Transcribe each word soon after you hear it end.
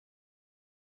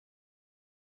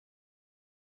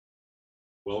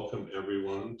welcome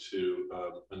everyone to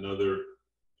another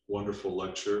wonderful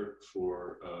lecture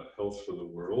for Health for the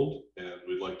World. And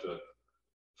we'd like to,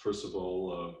 first of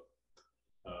all,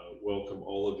 welcome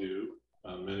all of you,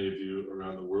 many of you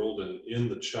around the world, and in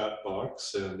the chat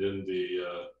box and in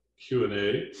the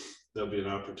Q&A, there'll be an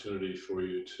opportunity for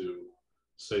you to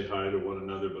say hi to one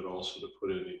another, but also to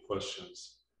put any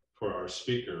questions for our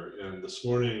speaker. And this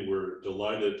morning, we're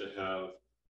delighted to have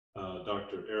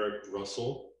Dr. Eric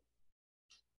Russell,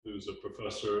 who's a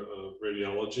professor of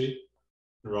radiology,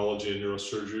 neurology, and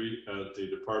neurosurgery at the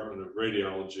Department of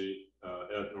Radiology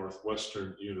at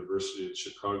Northwestern University in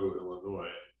Chicago, Illinois.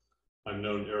 I've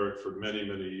known Eric for many,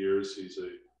 many years. He's a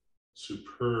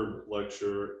superb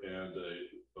lecturer and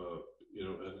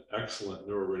an excellent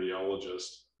neuroradiologist,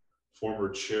 former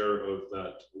chair of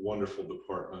that wonderful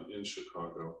department in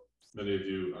Chicago. Many of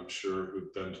you, I'm sure,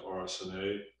 who've been to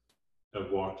RSNA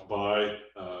have walked by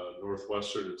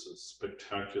Northwestern. It's a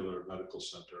spectacular medical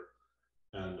center.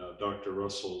 And Dr.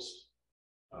 Russell's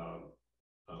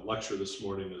lecture this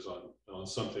morning is on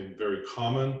something very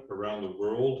common around the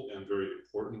world and very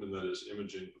important, and that is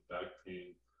imaging of back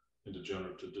pain and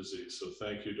degenerative disease. So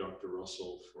thank you, Dr.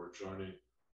 Russell, for joining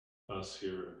us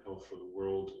here in Health for the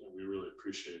World, and we really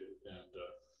appreciate it. And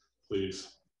please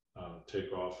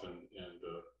take off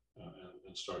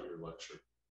and start your lecture.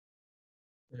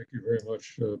 Thank you very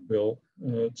much, Bill.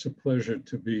 It's a pleasure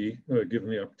to be given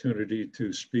the opportunity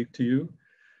to speak to you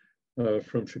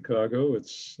from Chicago.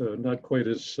 It's not quite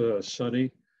as sunny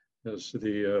as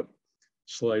the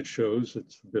slide shows.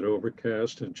 It's a bit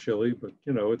overcast and chilly, but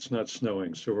it's not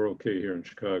snowing, so we're okay here in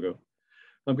Chicago.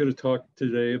 I'm going to talk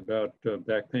today about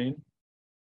back pain.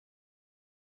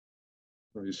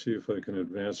 Let me see if I can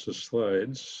advance the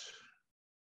slides.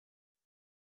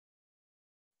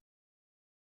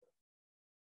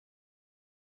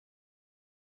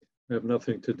 I have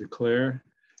nothing to declare.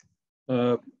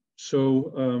 I'm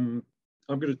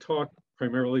going to talk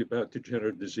primarily about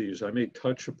degenerative disease. I may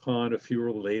touch upon a few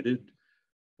related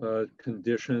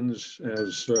conditions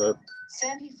as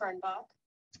Sandy Fernbach.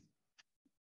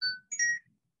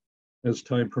 As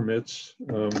time permits,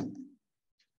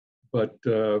 but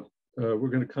we're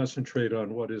going to concentrate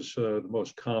on what is the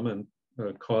most common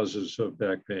causes of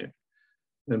back pain.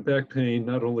 And back pain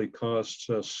not only costs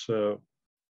us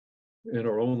in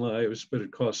our own lives, but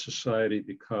it costs society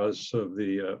because of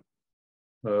the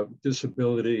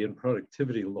disability and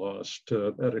productivity loss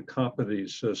that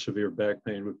accompanies severe back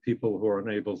pain with people who are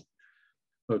unable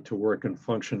to work and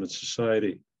function in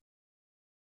society.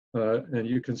 And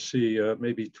you can see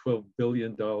maybe $12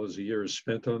 billion a year is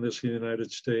spent on this in the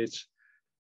United States,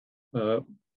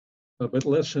 but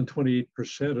less than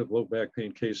 28% of low back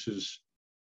pain cases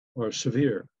are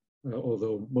severe.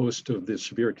 Although most of the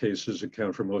severe cases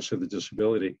account for most of the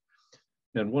disability.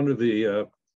 And one of the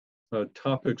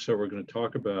topics that we're going to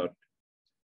talk about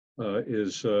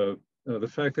is the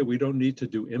fact that we don't need to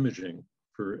do imaging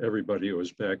for everybody who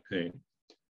has back pain.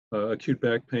 Acute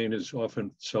back pain is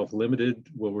often self-limited,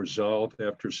 will resolve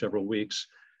after several weeks,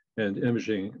 and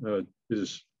imaging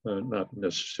is not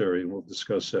necessary, and we'll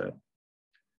discuss that.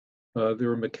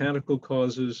 There are mechanical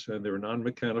causes and there are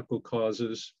non-mechanical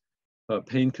causes.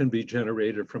 Pain can be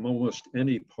generated from almost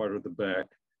any part of the back,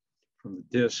 from the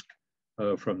disc,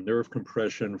 from nerve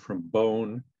compression, from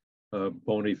bone,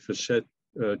 bony facet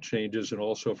changes, and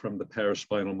also from the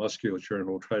paraspinal musculature, and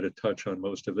we'll try to touch on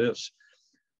most of this.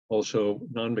 Also,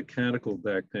 non-mechanical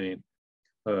back pain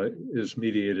is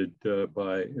mediated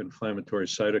by inflammatory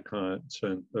cytokines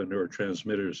and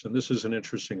neurotransmitters. And this is an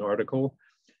interesting article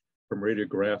from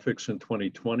Radiographics in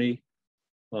 2020.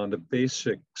 On the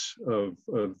basics of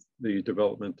the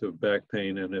development of back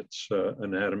pain and its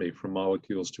anatomy, from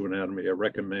molecules to anatomy. I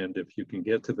recommend, if you can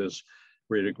get to this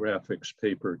Radiographics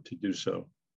paper, to do so.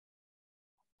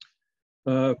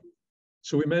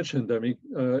 So we mentioned,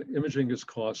 imaging is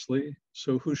costly,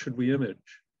 so who should we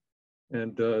image?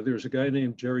 And there's a guy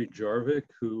named Jerry Jarvik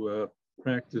who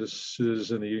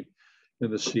practices in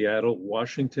the Seattle,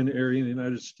 Washington area in the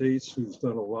United States, who's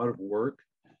done a lot of work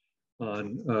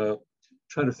on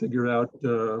trying to figure out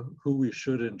who we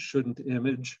should and shouldn't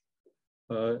image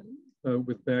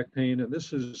with back pain. And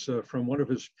this is from one of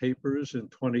his papers in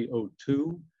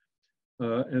 2002.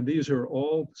 And these are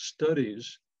all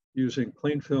studies using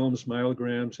plain films,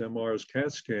 myograms, MRs,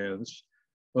 CAT scans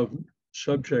of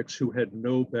subjects who had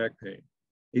no back pain,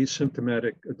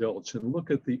 asymptomatic adults. And look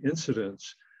at the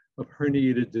incidence of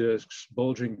herniated discs,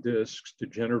 bulging discs,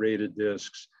 degenerated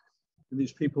discs, in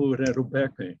these people who had no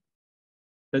back pain.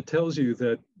 That tells you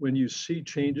that when you see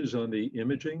changes on the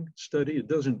imaging study, it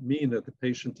doesn't mean that the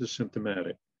patient is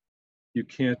symptomatic. You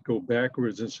can't go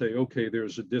backwards and say, okay,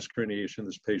 there's a disc herniation,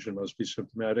 this patient must be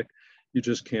symptomatic. You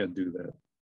just can't do that.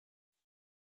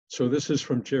 So this is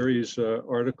from Jerry's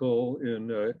article in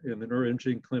the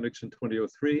neuroimaging clinics in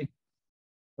 2003.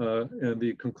 And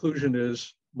the conclusion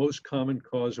is most common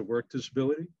cause of work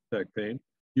disability, back pain,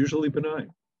 usually benign.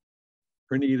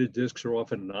 Herniated discs are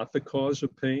often not the cause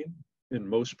of pain in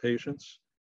most patients.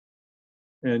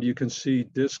 And you can see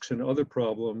discs and other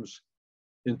problems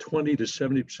in 20 to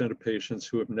 70% of patients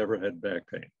who have never had back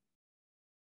pain.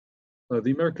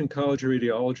 The American College of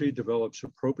Radiology develops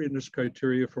appropriateness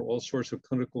criteria for all sorts of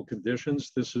clinical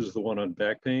conditions. This is the one on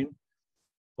back pain,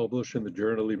 published in the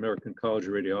Journal of the American College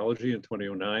of Radiology in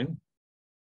 2009.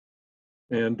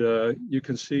 And you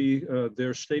can see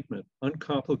their statement: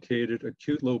 uncomplicated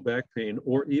acute low back pain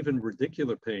or even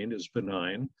radicular pain is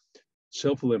benign,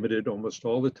 self-limited almost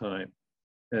all the time,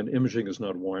 and imaging is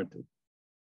not warranted.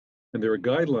 And there are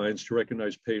guidelines to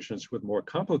recognize patients with more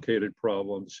complicated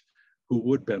problems who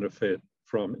would benefit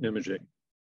from imaging.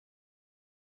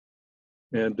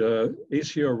 And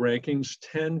ACR rankings,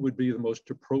 10 would be the most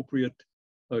appropriate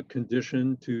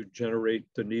condition to generate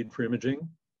the need for imaging.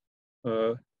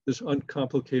 This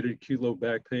uncomplicated acute low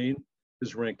back pain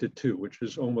is ranked at 2, which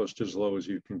is almost as low as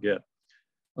you can get,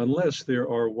 unless there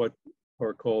are what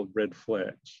are called red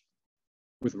flags.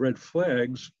 With red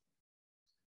flags,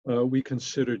 we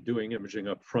consider doing imaging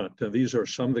up front. And these are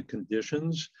some of the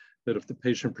conditions that if the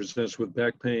patient presents with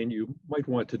back pain, you might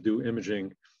want to do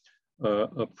imaging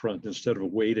up front instead of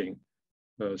waiting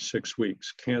 6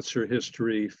 weeks. Cancer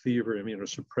history, fever,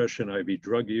 immunosuppression, IV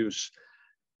drug use,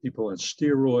 people on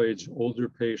steroids, older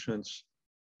patients,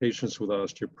 patients with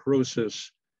osteoporosis,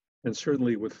 and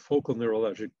certainly with focal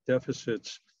neurologic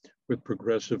deficits with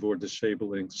progressive or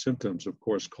disabling symptoms. Of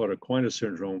course, Cauda-Equina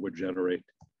syndrome would generate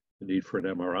the need for an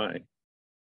MRI.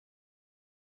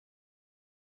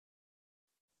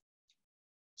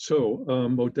 So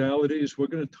modalities, we're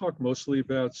going to talk mostly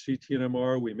about CT and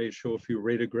MR. We may show a few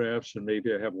radiographs and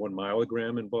maybe I have 1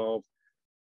 myelogram involved.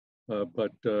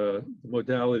 But the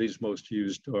modalities most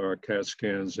used are CAT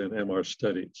scans and MR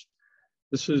studies.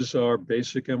 This is our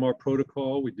basic MR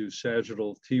protocol. We do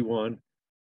sagittal T1,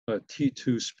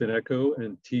 T2 spin echo,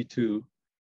 and T2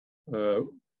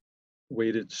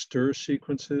 weighted stir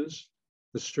sequences.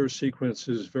 The stir sequence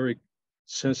is very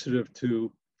sensitive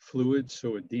to fluids,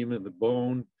 so edema in the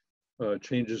bone,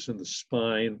 changes in the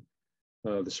spine,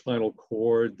 the spinal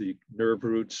cord, the nerve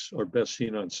roots are best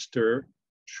seen on stir,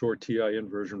 short TI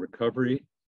inversion recovery.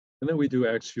 And then we do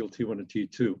axial T1 and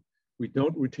T2. We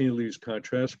don't routinely use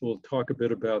contrast. We'll talk a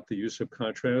bit about the use of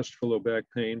contrast for low back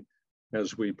pain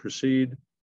as we proceed.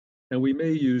 And we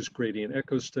may use gradient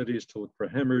echo studies to look for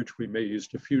hemorrhage. We may use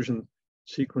diffusion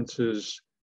sequences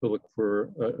to look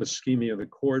for ischemia in the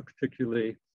cord,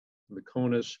 particularly in the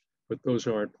conus, but those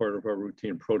aren't part of our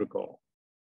routine protocol.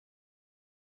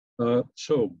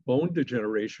 So bone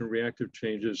degeneration, reactive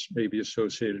changes may be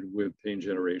associated with pain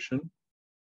generation.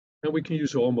 And we can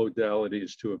use all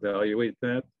modalities to evaluate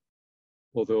that,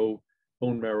 although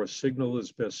bone marrow signal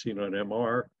is best seen on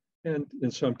MR, and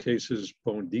in some cases,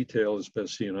 bone detail is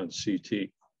best seen on CT.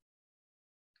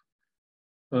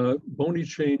 Bony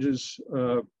changes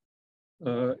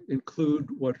include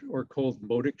what are called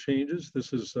Modic changes.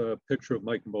 This is a picture of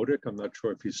Mike Modic. I'm not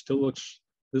sure if he still looks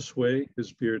this way.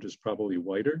 His beard is probably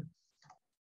whiter.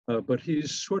 But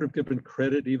he's sort of given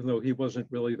credit, even though he wasn't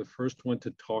really the first one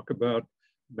to talk about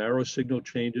marrow signal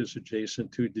changes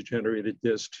adjacent to degenerated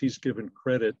discs. He's given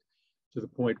credit to the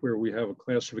point where we have a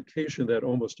classification that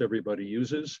almost everybody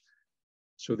uses.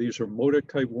 So these are Modic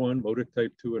type 1, Modic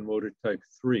type 2, and Modic type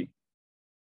 3.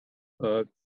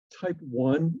 Type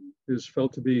 1 is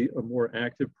felt to be a more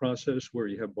active process where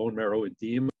you have bone marrow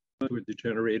edema to a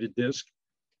degenerated disc.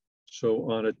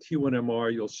 So on a T1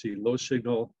 MR, you'll see low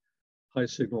signal, high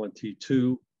signal on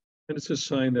T2, and it's a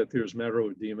sign that there's marrow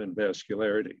edema and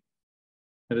vascularity.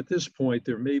 And at this point,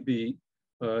 there may be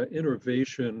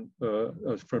innervation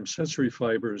from sensory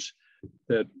fibers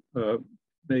that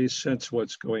may sense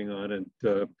what's going on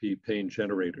and be pain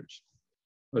generators.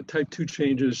 Type 2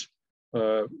 changes,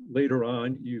 later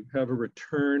on, you have a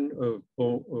return of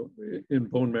in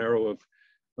bone marrow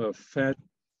of fat,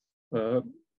 so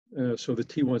the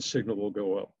T1 signal will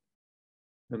go up.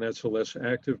 And that's a less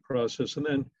active process. And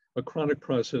then a chronic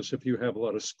process, if you have a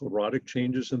lot of sclerotic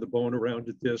changes in the bone around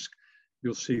the disc,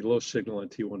 you'll see low signal on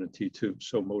T1 and T2,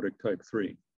 so Modic type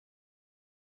 3.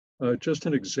 Just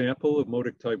an example of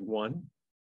Modic type 1.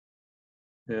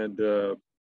 And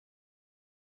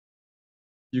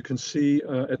you can see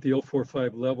at the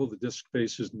L4-5 level, the disc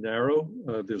space is narrow.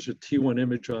 There's a T1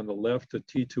 image on the left, a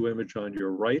T2 image on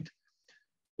your right.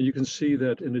 And you can see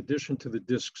that in addition to the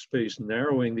disc space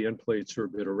narrowing, the end plates are a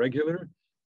bit irregular,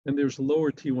 and there's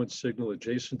lower T1 signal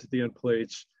adjacent to the end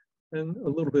plates and a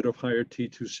little bit of higher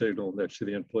T2 signal next to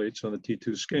the end plates on the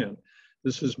T2 scan.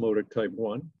 This is Modak type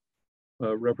 1,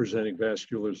 representing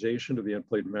vascularization of the end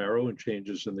plate marrow and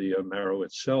changes in the marrow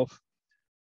itself.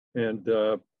 And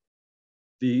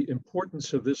the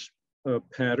importance of this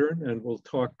pattern, and we'll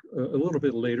talk a little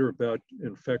bit later about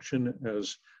infection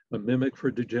as a mimic for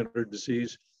degenerative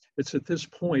disease. It's at this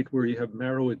point where you have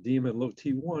marrow edema and low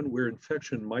T1 where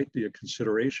infection might be a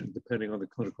consideration depending on the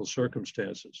clinical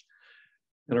circumstances.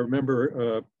 And I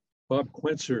remember Bob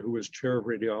Quenzer, who was chair of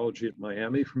radiology at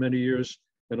Miami for many years,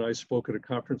 and I spoke at a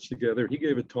conference together. He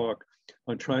gave a talk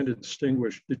on trying to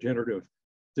distinguish degenerative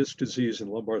disc disease and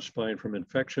lumbar spine from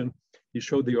infection. He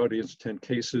showed the audience 10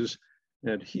 cases,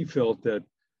 and he felt that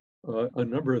a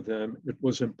number of them, it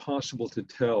was impossible to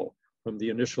tell from the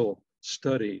initial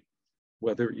study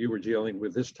whether you were dealing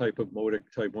with this type of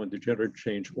Modak type 1 degenerative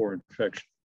change or infection.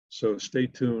 So stay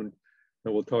tuned,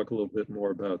 and we'll talk a little bit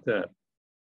more about that.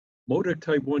 Modak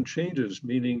type 1 changes,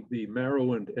 meaning the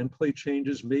marrow and end plate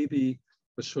changes, may be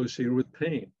associated with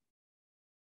pain.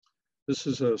 This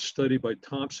is a study by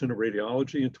Thompson of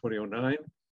radiology in 2009,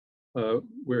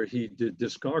 where he did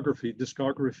discography.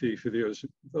 Discography, for those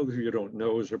of you who don't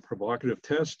know, is a provocative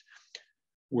test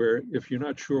where if you're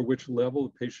not sure which level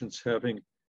the patient's having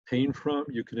pain from,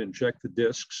 you can inject the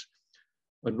discs.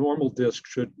 A normal disc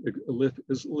should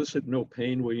elicit no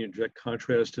pain when you inject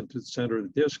contrast into the center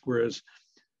of the disc, whereas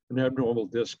an abnormal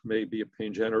disc may be a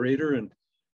pain generator. And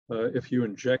if you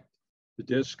inject the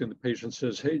disc and the patient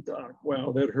says, "Hey doc,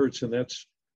 wow, that hurts and that's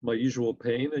my usual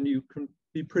pain," then you can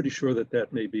be pretty sure that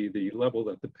that may be the level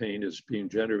that the pain is being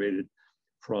generated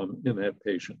from in that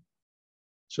patient.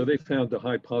 So they found a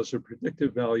high positive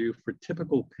predictive value for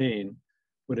typical pain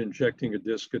when injecting a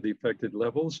disc at the affected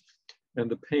levels, and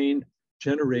the pain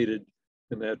generated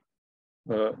in that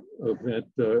event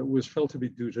was felt to be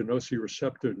due to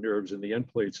nociceptor nerves in the end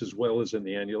plates as well as in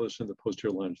the annulus and the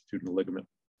posterior longitudinal ligament.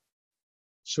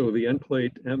 So the end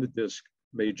plate and the disc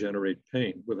may generate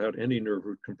pain without any nerve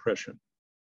root compression.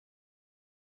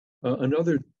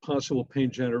 Another possible pain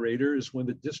generator is when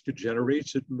the disc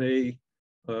degenerates, it may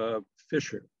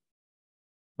fissure.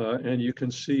 And you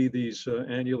can see these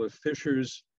annular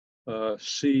fissures.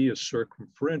 C is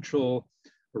circumferential.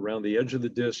 Around the edge of the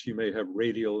disc, you may have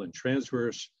radial and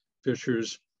transverse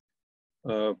fissures.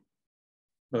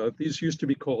 These used to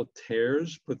be called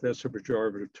tears, but that's a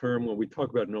pejorative term. When we talk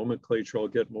about nomenclature, I'll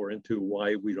get more into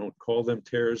why we don't call them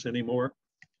tears anymore.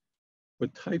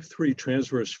 But type 3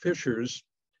 transverse fissures,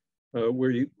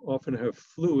 where you often have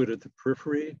fluid at the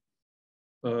periphery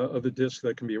of the disc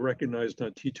that can be recognized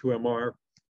on T2 MR,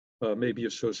 may be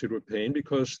associated with pain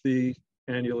because the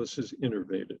annulus is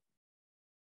innervated.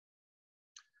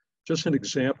 Just an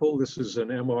example, this is an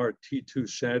MR T2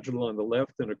 sagittal on the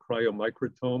left and a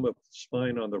cryomicrotome of the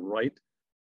spine on the right,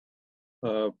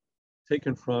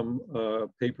 taken from a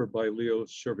paper by Leo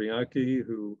Cervianchi,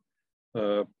 who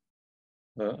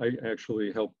I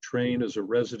actually helped train as a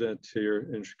resident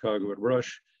here in Chicago at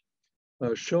Rush,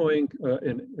 showing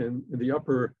in the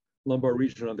upper lumbar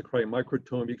region on the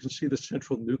cryomicrotome, you can see the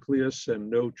central nucleus and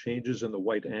no changes in the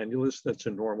white annulus. That's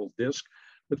a normal disc.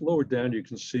 But lower down, you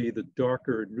can see the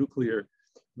darker nuclear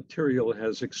material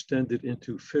has extended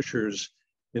into fissures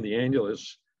in the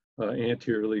annulus,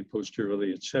 anteriorly,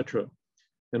 posteriorly, etc.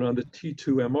 And on the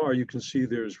T2 MR, you can see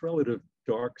there's relative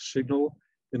dark signal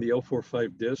in the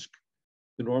L4-5 disc.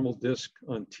 The normal disc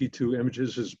on T2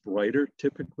 images is brighter,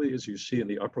 typically, as you see in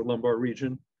the upper lumbar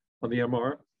region on the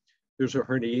MR. There's a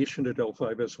herniation at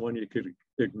L5S1. You could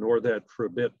ignore that for a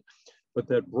bit, but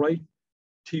that bright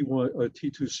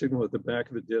T2 signal at the back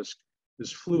of the disc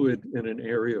is fluid in an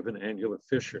area of an annular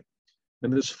fissure.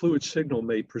 And this fluid signal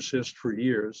may persist for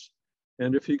years.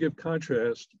 And if you give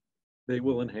contrast, they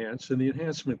will enhance, and the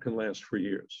enhancement can last for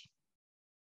years.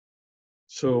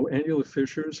 So annular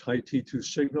fissures, high T2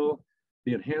 signal,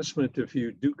 the enhancement, if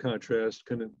you do contrast,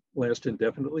 can last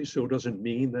indefinitely. So it doesn't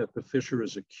mean that the fissure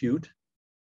is acute.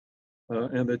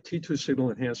 And the T2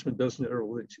 signal enhancement doesn't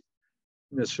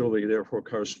necessarily therefore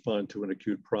correspond to an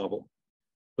acute problem.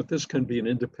 But this can be an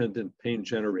independent pain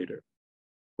generator.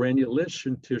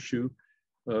 Granulation tissue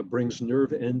brings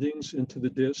nerve endings into the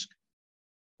disc.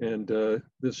 And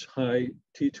this high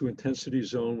T2 intensity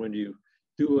zone, when you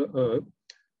do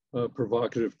a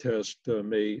provocative test,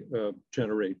 may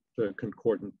generate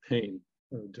concordant pain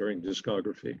during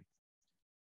discography.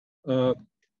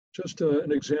 Just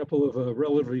an example of a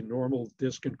relatively normal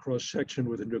disc in cross-section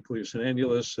with a nucleus and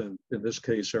annulus, and in this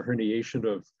case, a herniation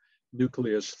of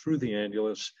nucleus through the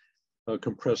annulus.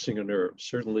 compressing a nerve.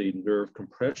 Certainly nerve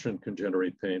compression can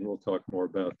generate pain. We'll talk more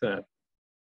about that.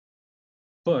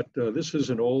 But this is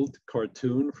an old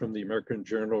cartoon from the American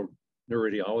Journal of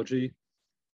Neuroradiology.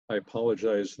 I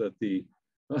apologize that the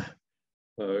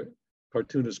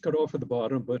cartoon is cut off at the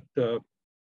bottom, but the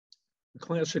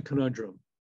classic conundrum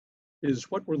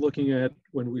is what we're looking at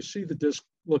when we see the disc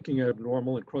looking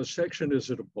abnormal in cross-section.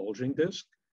 Is it a bulging disc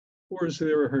or is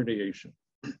there a herniation?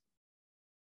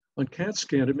 On CAT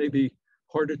scan, it may be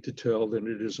harder to tell than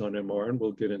it is on MR, and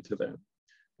we'll get into that.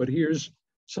 But here's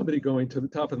somebody going to the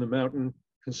top of the mountain,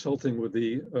 consulting with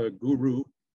the guru,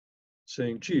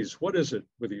 saying, geez, what is it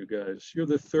with you guys? You're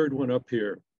the third one up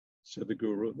here, said the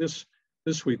guru. This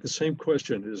week, the same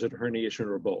question, is it herniation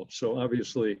or bulge? So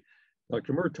obviously,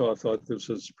 Dr. Murtaugh thought this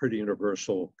was a pretty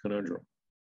universal conundrum.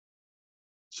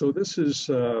 So this is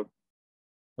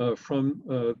from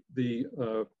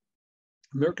the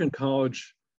American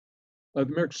College, the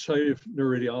American Society of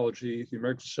Neuroradiology, the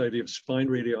American Society of Spine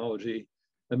Radiology,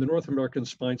 and the North American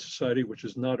Spine Society, which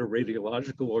is not a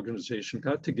radiological organization,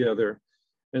 got together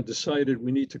and decided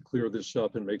we need to clear this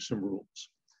up and make some rules.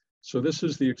 So this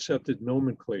is the accepted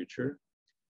nomenclature.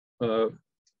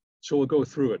 So we'll go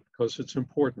through it because it's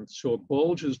important. So a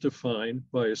bulge is defined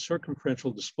by a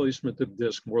circumferential displacement of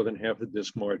disc more than half the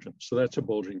disc margin. So that's a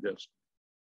bulging disc.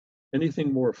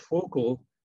 Anything more focal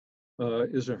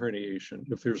is a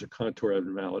herniation if there's a contour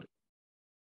abnormality.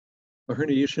 A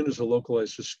herniation is a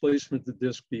localized displacement of the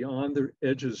disc beyond the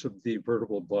edges of the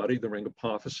vertebral body, the ring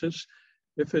apophysis.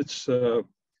 If it's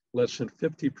less than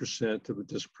 50% of the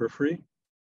disc periphery,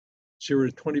 0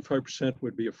 to 25%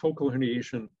 would be a focal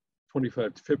herniation,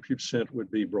 25 to 50% would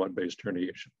be broad-based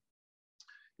herniation.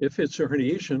 If it's a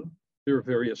herniation, there are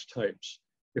various types.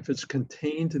 If it's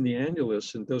contained in the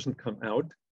annulus and doesn't come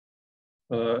out,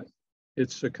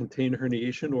 it's a contained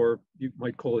herniation, or you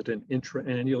might call it an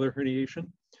intraannular herniation.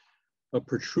 A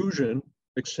protrusion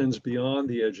extends beyond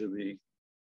the edge of the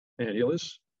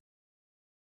annulus.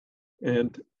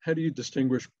 And how do you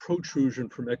distinguish protrusion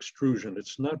from extrusion?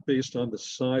 It's not based on the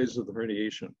size of the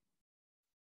herniation.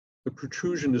 The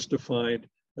protrusion is defined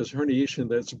as herniation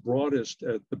that's broadest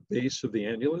at the base of the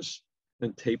annulus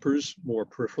and tapers more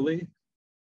peripherally.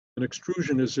 An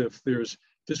extrusion is if there's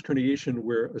disc herniation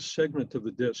where a segment of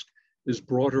the disc is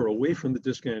broader away from the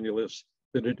disc annulus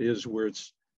than it is where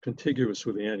it's contiguous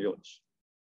with the annulus.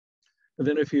 And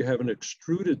then if you have an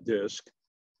extruded disc,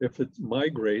 if it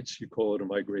migrates, you call it a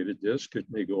migrated disc. It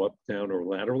may go up, down, or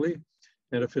laterally.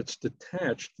 And if it's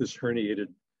detached, this herniated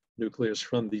nucleus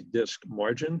from the disc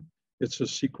margin, it's a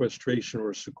sequestration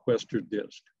or a sequestered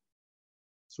disc.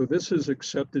 So this is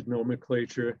accepted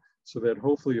nomenclature so that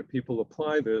hopefully if people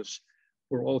apply this,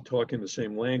 we're all talking the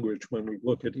same language when we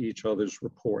look at each other's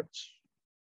reports.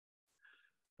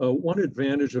 One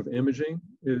advantage of imaging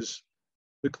is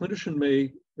the clinician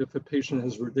may, if a patient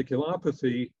has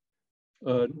radiculopathy,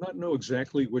 not know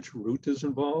exactly which root is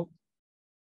involved.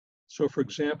 So for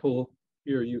example,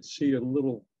 here you see a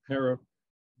little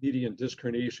paramedian disc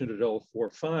herniation at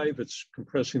L4-5, it's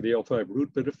compressing the L5 root,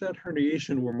 but if that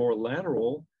herniation were more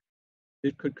lateral,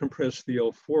 it could compress the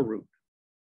L4 root.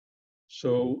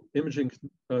 So imaging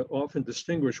can often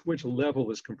distinguish which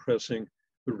level is compressing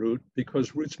the root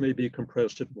because roots may be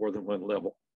compressed at more than one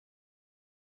level.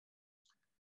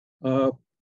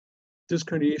 Disc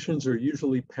herniations are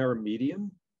usually paramedian,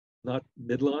 not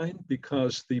midline,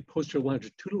 because the posterior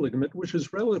longitudinal ligament, which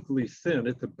is relatively thin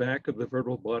at the back of the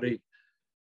vertebral body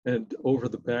and over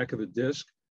the back of the disc,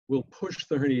 will push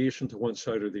the herniation to one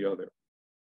side or the other.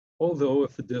 Although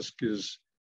if the disc is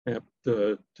apt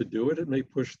to do it, it may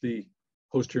push the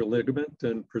posterior ligament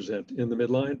and present in the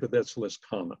midline, but that's less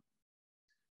common.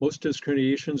 Most disc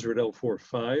herniations are at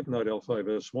L4-5, not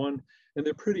L5-S1, and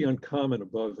they're pretty uncommon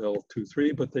above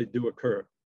L2-3, but they do occur.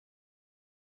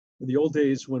 In the old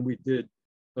days when we did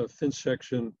thin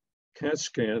section CAT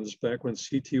scans, back when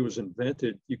CT was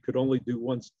invented, you could only do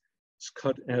one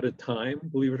cut at a time,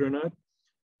 believe it or not.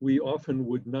 We often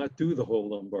would not do the whole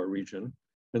lumbar region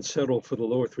and settle for the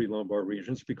lower three lumbar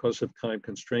regions because of time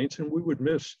constraints, and we would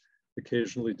miss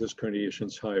occasionally disc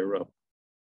herniations higher up.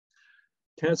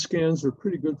 CAT scans are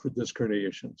pretty good for disc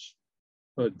herniations.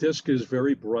 Disc is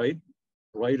very bright,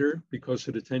 brighter because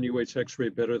it attenuates X-ray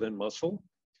better than muscle.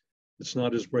 It's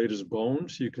not as bright as bone,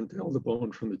 so you can tell the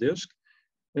bone from the disc.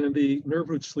 And the nerve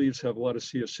root sleeves have a lot of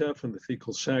CSF, and the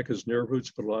thecal sac has nerve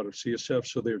roots, but a lot of CSF,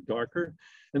 so they're darker.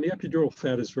 And the epidural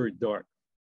fat is very dark.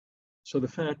 So the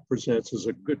fat presents as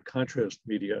a good contrast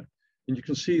media. And you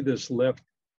can see this left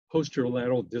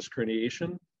posterolateral disc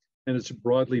herniation, and it's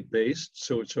broadly based,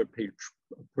 so it's a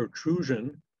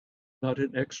protrusion, not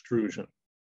an extrusion.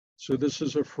 So this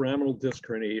is a foraminal disc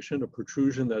herniation, a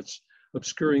protrusion that's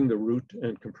obscuring the root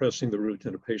and compressing the root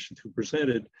in a patient who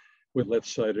presented with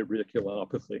left-sided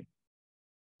radiculopathy.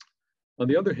 On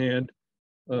the other hand,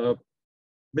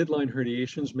 midline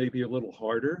herniations may be a little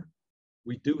harder.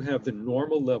 We do have the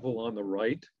normal level on the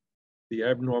right, the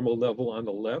abnormal level on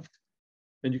the left,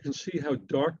 and you can see how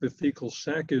dark the thecal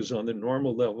sac is on the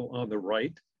normal level on the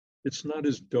right. It's not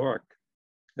as dark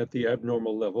at the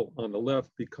abnormal level on the left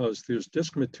because there's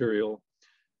disc material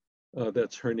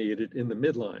that's herniated in the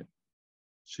midline.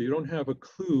 So you don't have a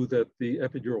clue that the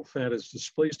epidural fat is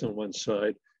displaced on one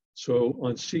side. So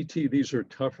on CT, these are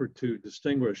tougher to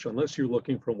distinguish unless you're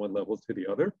looking from one level to the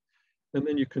other, and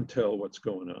then you can tell what's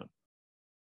going on.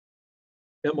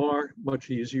 MR, much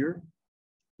easier.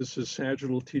 This is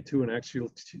sagittal T2 and axial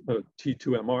T2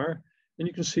 MR, and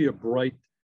you can see a bright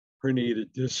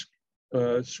herniated disc,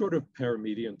 sort of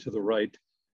paramedian to the right,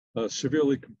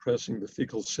 severely compressing the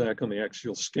thecal sac on the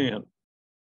axial scan.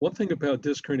 One thing about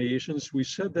disc herniations, we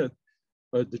said that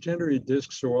degenerated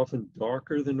discs are often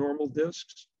darker than normal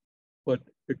discs, but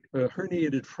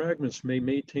herniated fragments may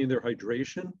maintain their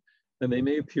hydration and they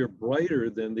may appear brighter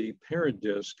than the parent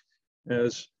disc,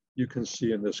 as you can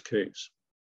see in this case.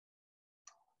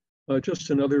 Just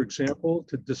another example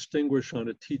to distinguish on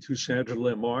a T2 sagittal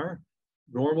MR,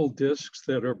 normal discs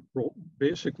that are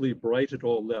basically bright at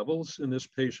all levels in this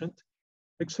patient,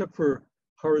 except for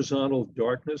horizontal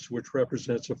darkness, which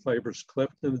represents a fibrous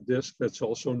cleft in the disc that's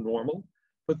also normal,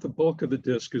 but the bulk of the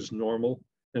disc is normal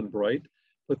and bright.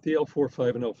 But the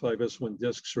L4-5 and L5-S1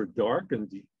 discs are dark and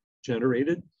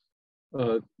degenerated,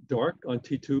 dark on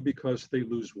T2 because they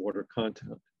lose water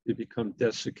content. They become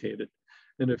desiccated.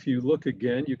 And if you look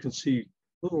again, you can see a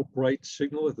little bright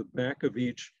signal at the back of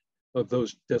each of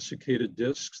those desiccated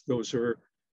discs. Those are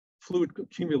fluid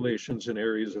accumulations in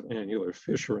areas of annular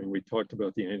fissuring. We talked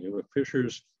about the annular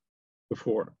fissures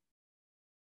before.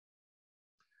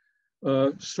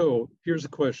 So here's the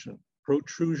question,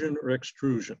 protrusion or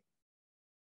extrusion?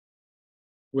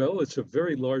 Well, it's a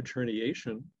very large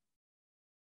herniation,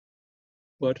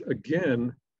 but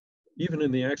again, even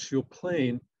in the axial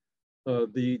plane,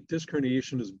 the disc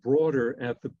herniation is broader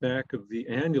at the back of the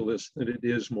annulus than it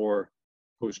is more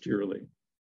posteriorly.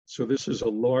 So this is a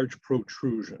large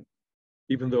protrusion.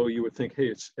 Even though you would think, hey,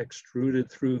 it's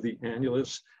extruded through the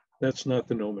annulus, that's not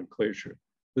the nomenclature.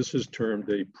 This is termed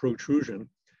a protrusion.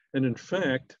 And in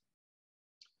fact,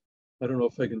 I don't know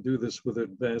if I can do this without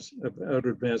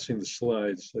advancing the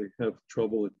slides. I have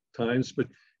trouble at times, but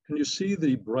can you see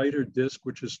the brighter disc,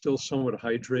 which is still somewhat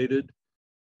hydrated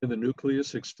in the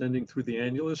nucleus extending through the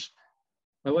annulus?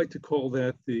 I like to call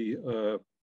that the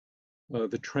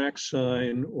track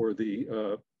sign, or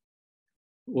the,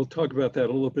 we'll talk about that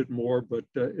a little bit more, but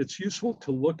it's useful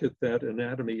to look at that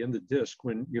anatomy in the disc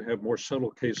when you have more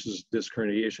subtle cases of disc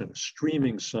herniation. A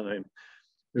streaming sign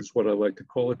is what I like to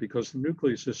call it, because the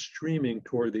nucleus is streaming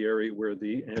toward the area where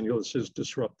the annulus is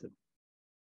disrupted.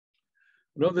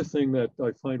 Another thing that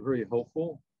I find very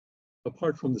helpful,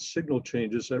 apart from the signal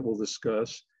changes that we'll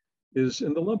discuss, is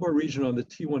in the lumbar region on the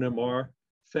T1MR,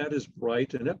 fat is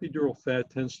bright, and epidural fat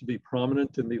tends to be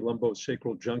prominent in the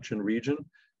lumbosacral junction region,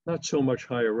 not so much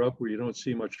higher up where you don't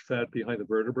see much fat behind the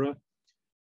vertebra.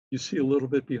 You see a little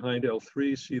bit behind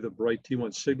L3, see the bright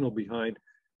T1 signal behind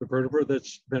the vertebra,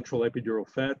 that's ventral epidural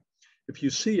fat. If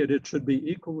you see it, it should be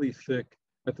equally thick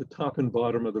at the top and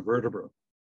bottom of the vertebra.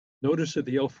 Notice at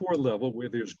the L4 level where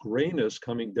there's grayness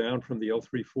coming down from the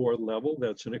L3-4 level,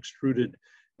 that's an extruded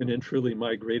and inferiorly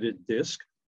migrated disc.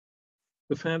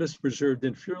 The fat is preserved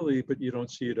inferiorly, but you don't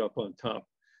see it up on top.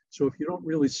 So if you don't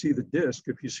really see the disc,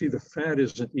 if you see the fat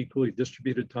isn't equally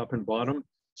distributed top and bottom,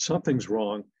 something's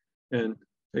wrong, and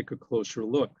take a closer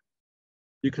look.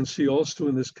 You can see also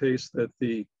in this case that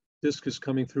the disc is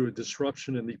coming through a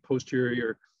disruption in the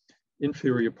posterior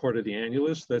inferior part of the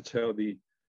annulus. That's how the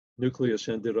nucleus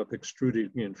ended up extruding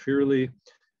inferiorly.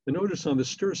 And notice on the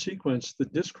STIR sequence, the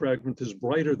disc fragment is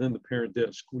brighter than the parent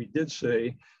disc. We did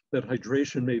say that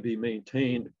hydration may be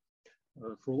maintained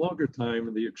for a longer time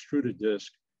in the extruded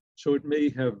disc, so it may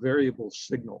have variable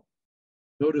signal.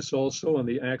 Notice also on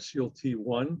the axial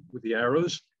T1 with the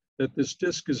arrows that this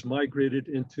disc is migrated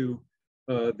into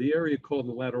the area called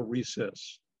the lateral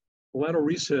recess. The lateral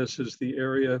recess is the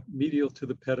area medial to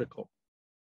the pedicle.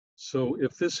 So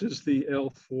if this is the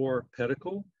L4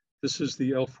 pedicle, this is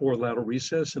the L4 lateral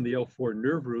recess, and the L4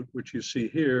 nerve root, which you see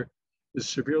here, is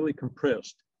severely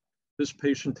compressed. This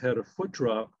patient had a foot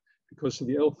drop because of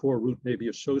the L4 root may be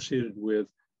associated with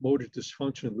motor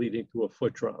dysfunction leading to a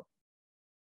foot drop.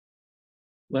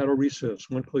 Lateral recess,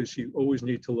 one place you always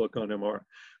need to look on MR.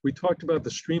 We talked about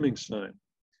the streaming sign.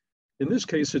 In this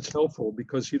case, it's helpful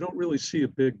because you don't really see a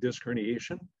big disc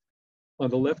herniation.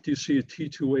 On the left, you see a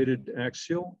T2 weighted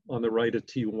axial, on the right, a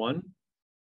T1.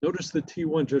 Notice the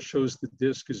T1 just shows the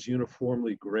disc is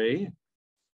uniformly gray.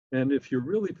 And if you're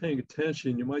really paying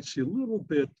attention, you might see a little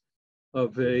bit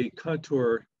of a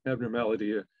contour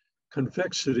abnormality, a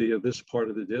convexity of this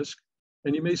part of the disc.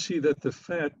 And you may see that the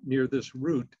fat near this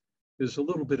root is a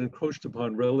little bit encroached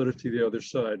upon relative to the other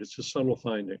side. It's a subtle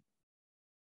finding.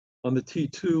 On the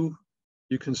T2,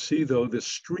 you can see, though, this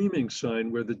streaming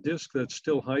sign where the disc that's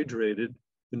still hydrated,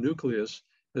 the nucleus,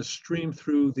 has streamed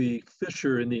through the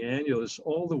fissure in the annulus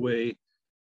all the way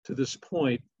to this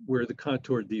point where the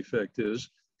contour defect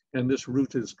is, and this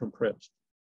root is compressed.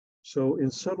 So in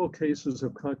subtle cases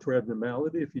of contour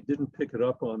abnormality, if you didn't pick it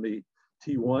up on the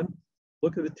T1,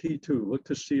 look at the T2. Look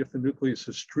to see if the nucleus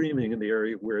is streaming in the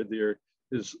area where there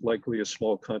is likely a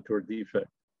small contour defect.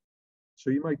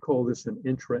 So you might call this an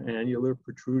intraannular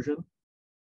protrusion.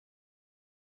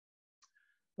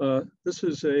 This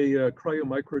is a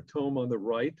cryomicrotome on the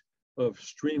right of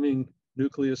streaming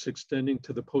nucleus extending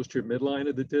to the posterior midline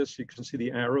of the disc. You can see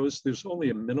the arrows. There's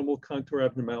only a minimal contour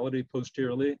abnormality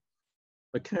posteriorly.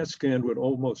 A CAT scan would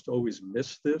almost always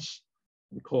miss this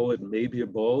and call it maybe a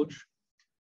bulge.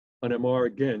 On MR,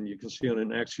 again, you can see on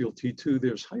an axial T2,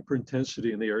 there's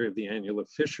hyperintensity in the area of the annular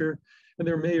fissure, and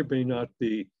there may or may not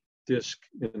be disc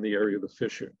in the area of the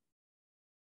fissure.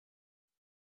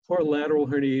 Far lateral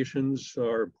herniations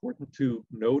are important to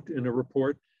note in a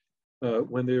report.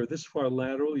 When they're this far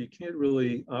lateral, you can't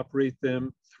really operate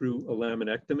them through a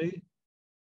laminectomy.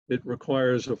 It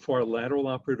requires a far lateral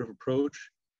operative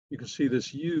approach. You can see this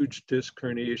huge disc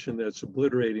herniation that's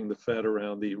obliterating the fat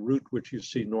around the root, which you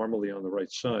see normally on the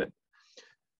right side.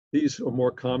 These are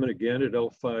more common, again, at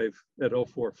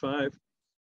L4-5,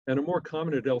 and are more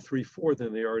common at L3-4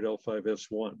 than they are at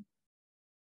L5-S1,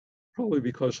 probably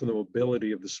because of the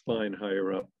mobility of the spine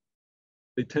higher up.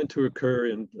 They tend to occur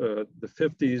in the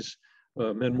 50s,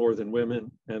 men more than women,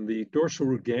 and the dorsal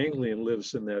root ganglion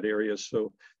lives in that area,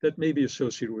 so that may be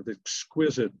associated with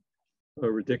exquisite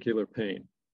radicular pain.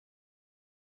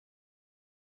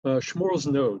 Schmorl's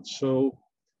nodes. So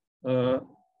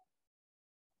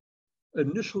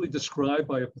initially described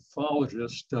by a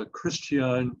pathologist,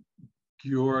 Christian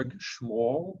Georg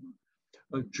Schmorl,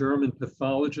 a German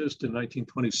pathologist in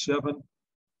 1927,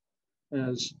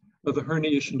 as the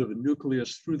herniation of a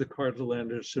nucleus through the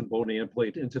cartilaginous and bony end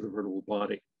plate into the vertebral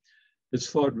body.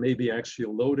 It's thought maybe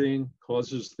axial loading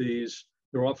causes these.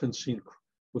 They're often seen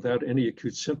without any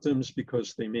acute symptoms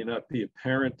because they may not be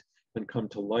apparent and come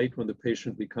to light when the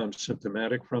patient becomes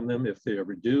symptomatic from them, if they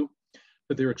ever do.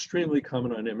 But they're extremely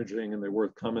common on imaging and they're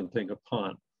worth commenting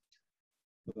upon.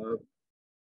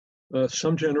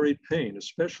 Some generate pain,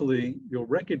 especially you'll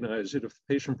recognize it if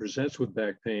the patient presents with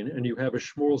back pain and you have a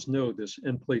Schmorl's node, this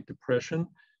end plate depression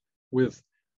with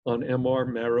on MR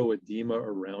marrow edema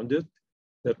around it.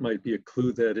 That might be a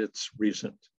clue that it's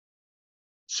recent.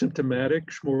 Symptomatic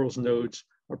Schmorl's nodes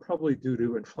are probably due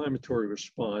to inflammatory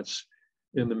response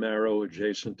in the marrow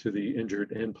adjacent to the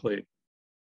injured end plate.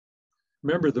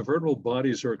 Remember, the vertebral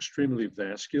bodies are extremely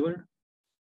vascular.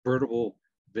 Vertebral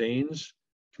veins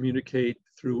communicate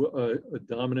through a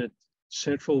dominant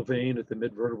central vein at the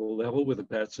midvertebral level with the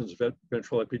Batson's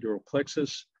ventral epidural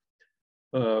plexus.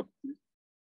 And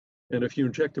if you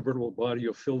inject the vertebral body,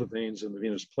 you'll fill the veins in the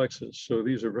venous plexus. So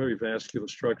these are very vascular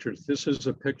structures. This is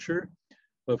a picture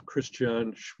of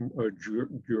Christian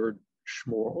Georg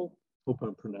Schmorl. Hope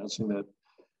I'm pronouncing that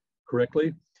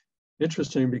correctly.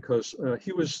 Interesting because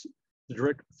he was the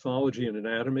director of pathology and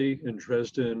anatomy in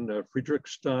Dresden,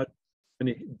 Friedrichstadt, and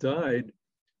he died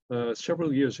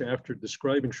several years after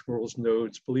describing Schmorl's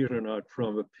nodes, believe it or not,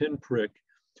 from a pinprick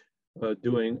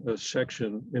doing a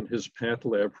section in his path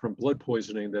lab from blood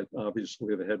poisoning that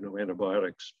obviously they had no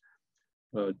antibiotics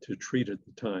to treat at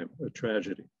the time, a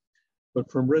tragedy. But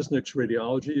from Resnick's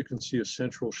radiology, you can see a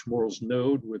central Schmorl's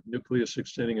node with nucleus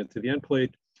extending into the end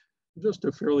plate, just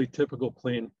a fairly typical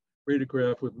plain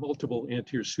radiograph with multiple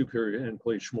anterior superior end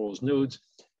plate Schmorl's nodes,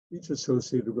 each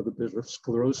associated with a bit of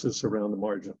sclerosis around the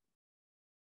margin.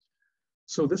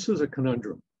 So this is a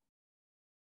conundrum.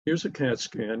 Here's a CAT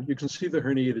scan. You can see the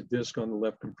herniated disc on the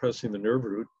left compressing the nerve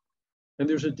root, and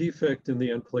there's a defect in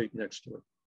the end plate next to it.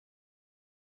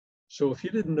 So if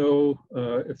you didn't know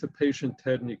if the patient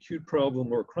had an acute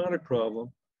problem or a chronic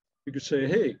problem, you could say,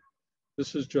 hey,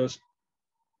 this is just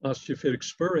osteophytic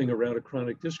spurring around a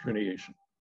chronic disc herniation.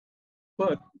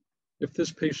 But if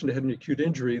this patient had an acute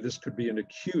injury, this could be an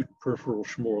acute peripheral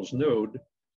Schmorl's node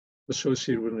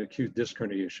associated with an acute disc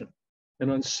herniation. And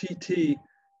on CT,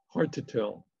 hard to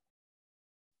tell.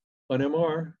 On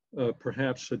MR,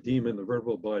 perhaps edema in the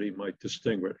vertebral body might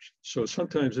distinguish. So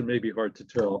sometimes it may be hard to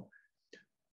tell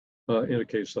in a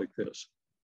case like this.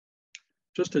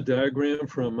 Just a diagram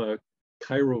from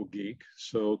ChiroGeek.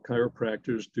 So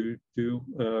chiropractors do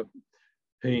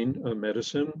pain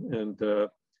medicine,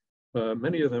 and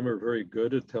many of them are very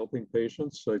good at helping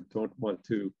patients. I don't want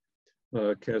to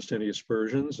cast any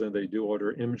aspersions, and they do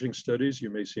order imaging studies. You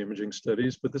may see imaging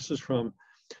studies, but this is from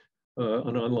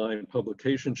an online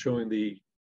publication showing the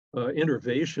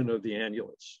innervation of the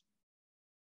annulus.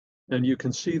 And you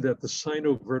can see that the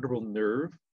sinovertebral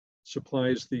nerve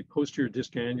supplies the posterior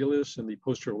disc annulus and the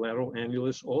posterior lateral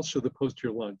annulus, also the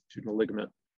posterior longitudinal ligament.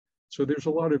 So there's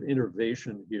a lot of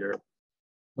innervation here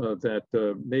that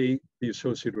may be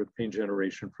associated with pain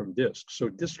generation from discs. So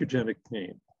discogenic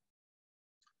pain.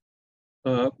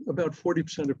 About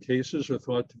 40% of cases are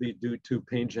thought to be due to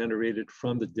pain generated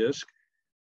from the disc,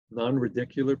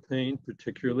 non-radicular pain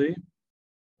particularly.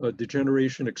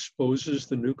 Degeneration exposes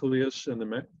the nucleus and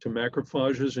to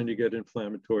macrophages, and you get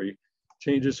inflammatory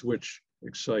changes which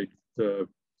excite the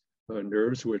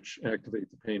nerves which activate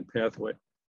the pain pathway.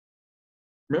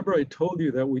 Remember, I told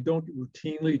you that we don't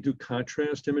routinely do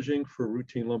contrast imaging for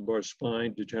routine lumbar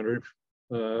spine degenerative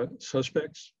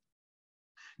suspects.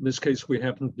 In this case, we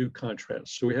happen to do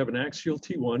contrast. So we have an axial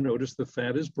T1. Notice the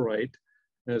fat is bright,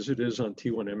 as it is on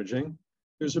T1 imaging.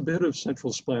 There's a bit of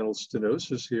central spinal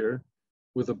stenosis here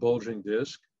with a bulging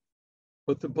disc.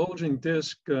 But the bulging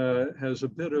disc has a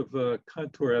bit of a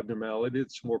contour abnormality.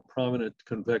 It's more prominent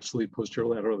convexly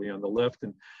posterolaterally on the left,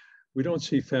 and we don't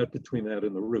see fat between that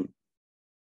and the root.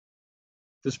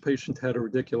 This patient had a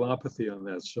radiculopathy on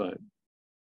that side.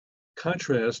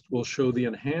 Contrast will show the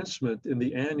enhancement in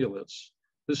the annulus.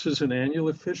 This is an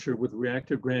annular fissure with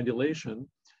reactive granulation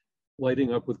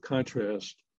lighting up with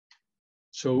contrast.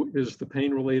 So is the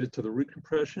pain related to the root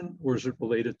compression, or is it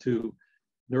related to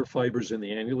nerve fibers in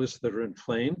the annulus that are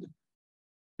inflamed?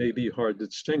 May be hard to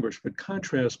distinguish, but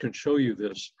contrast can show you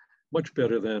this much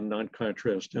better than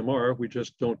non-contrast MR. We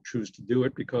just don't choose to do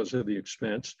it because of the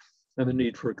expense and the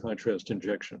need for a contrast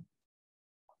injection.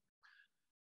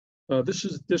 This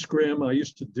is a discogram. I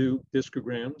used to do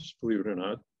discograms, believe it or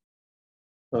not.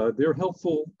 They're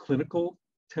helpful clinical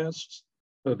tests.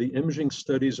 The imaging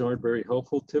studies aren't very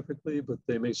helpful typically, but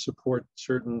they may support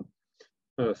certain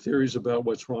theories about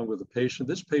what's wrong with the patient.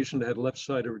 This patient had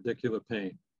left-sided radicular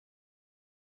pain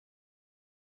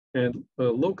and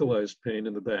localized pain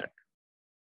in the back.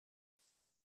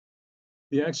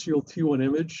 The axial T1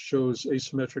 image shows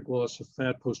asymmetric loss of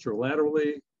fat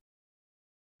posterolaterally.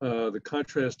 The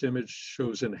contrast image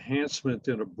shows enhancement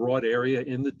in a broad area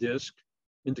in the disc,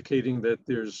 indicating that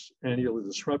there's annular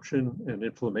disruption and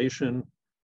inflammation.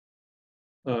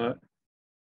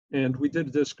 And we did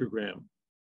a discogram.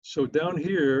 So down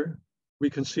here, we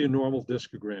can see a normal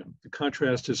discogram. The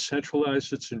contrast is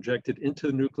centralized, it's injected into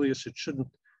the nucleus. It shouldn't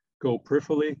go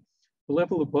peripherally. The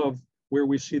level above where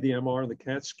we see the MR and the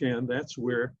CAT scan, that's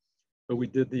where we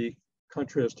did the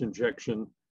contrast injection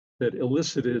that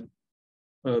elicited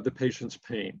the patient's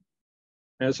pain.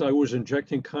 As I was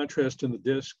injecting contrast in the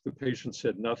disc, the patient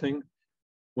said nothing.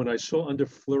 When I saw under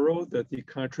fluoro that the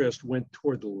contrast went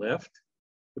toward the left,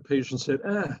 the patient said,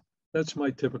 that's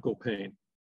my typical pain.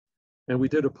 And we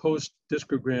did a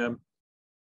post-discogram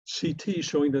CT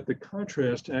showing that the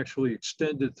contrast actually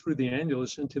extended through the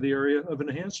annulus into the area of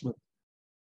enhancement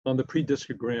on the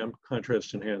pre-discogram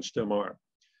contrast-enhanced MR.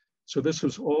 So this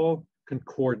was all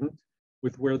concordant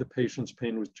with where the patient's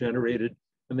pain was generated,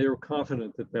 and they were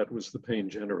confident that that was the pain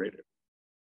generated.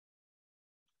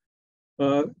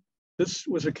 This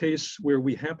was a case where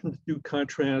we happened to do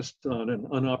contrast on an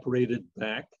unoperated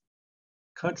back.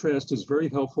 Contrast is very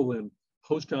helpful in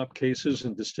post-op cases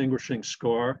in distinguishing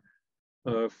scar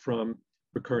from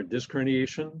recurrent disc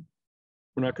herniation.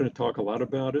 We're not going to talk a lot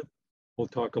about it. We'll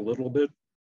talk a little bit.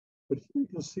 But here you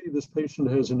can see this patient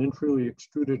has an inferiorly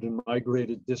extruded and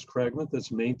migrated disc fragment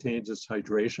that's maintains its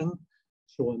hydration.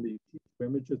 So on the T2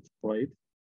 image, it's bright.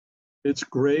 It's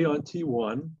gray on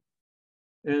T1.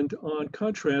 And on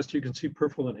contrast, you can see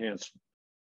peripheral enhancement.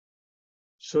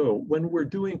 So when we're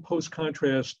doing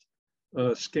post-contrast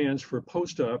scans for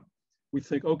post-op, we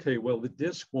think, okay, well, the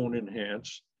disc won't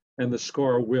enhance and the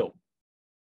scar will,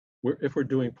 if we're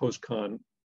doing post-con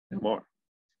MR.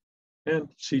 And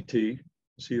CT,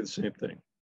 see the same thing.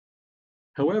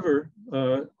 However,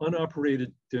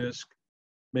 unoperated disc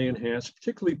may enhance,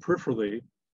 particularly peripherally,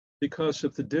 because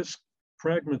if the disc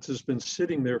fragment has been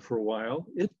sitting there for a while,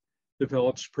 it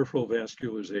develops peripheral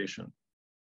vascularization.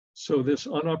 So this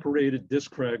unoperated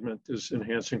disc fragment is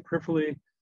enhancing peripherally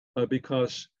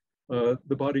because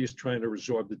the body is trying to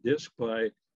resorb the disc by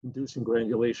inducing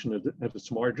granulation at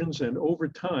its margins. And over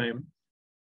time,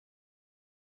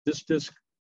 this disc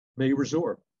may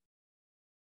resorb.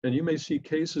 And you may see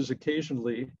cases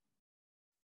occasionally.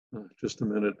 Just a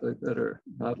minute, I better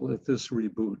not let this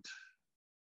reboot.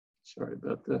 Sorry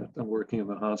about that, I'm working in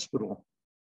the hospital.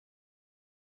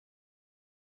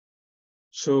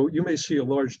 So you may see a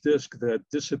large disc that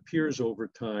disappears over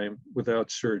time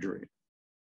without surgery.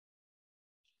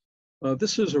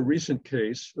 This is a recent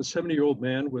case, a 70-year-old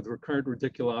man with recurrent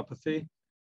radiculopathy.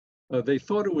 They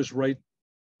thought it was right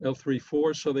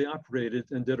L3-4, so they operated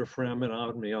and did a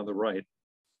foraminotomy on the right.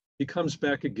 He comes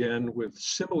back again with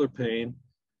similar pain,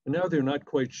 and now they're not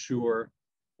quite sure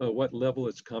what level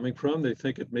it's coming from. They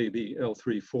think it may be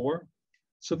L3-4.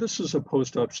 So this is a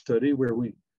post-op study where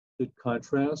we did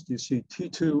contrast. You see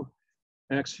T2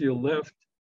 axial left,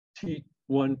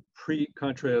 T1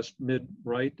 pre-contrast mid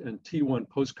right, and T1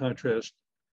 post-contrast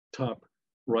top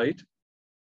right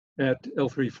at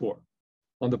L3-4.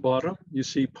 On the bottom, you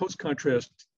see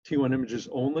post-contrast T1 images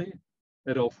only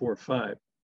at L4-5.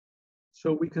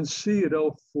 So we can see at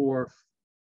L3-4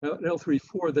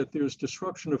 that there's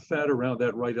disruption of fat around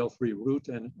that right L3 root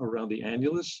and around the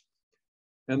annulus.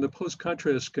 And the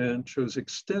post-contrast scan shows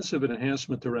extensive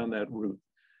enhancement around that root.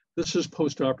 This is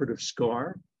post-operative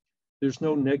scar. There's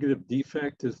no negative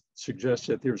defect to suggest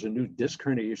that there's a new disc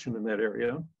herniation in that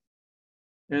area.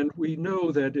 And we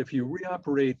know that if you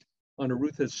reoperate on a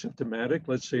root that's symptomatic,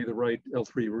 let's say the right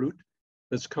L3 root,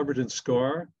 that's covered in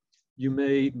scar, you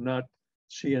may not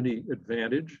see any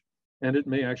advantage, and it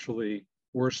may actually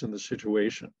worsen the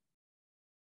situation.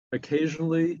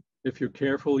 Occasionally, if you're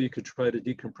careful, you could try to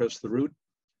decompress the root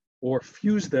or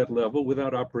fuse that level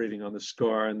without operating on the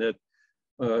scar, and that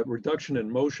reduction in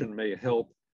motion may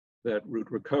help that root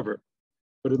recover.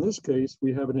 But in this case,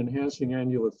 we have an enhancing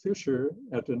annular fissure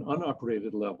at an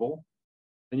unoperated level,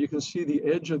 and you can see the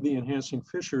edge of the enhancing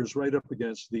fissure is right up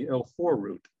against the L4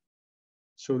 root.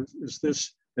 So is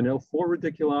this an L4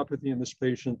 radiculopathy in this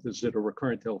patient? Is it a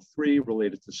recurrent L3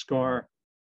 related to scar?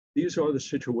 These are the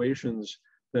situations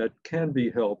that can be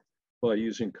helped by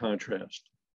using contrast.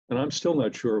 And I'm still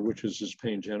not sure which is his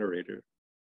pain generator.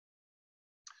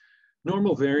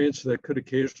 Normal variants that could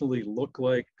occasionally look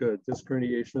like disc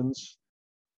herniations.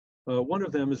 One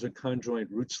of them is a conjoint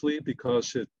root sleeve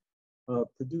because it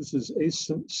produces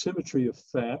asymmetry of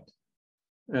fat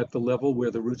at the level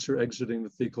where the roots are exiting the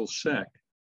thecal sac.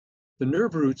 The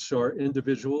nerve roots are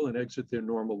individual and exit their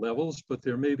normal levels, but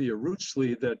there may be a root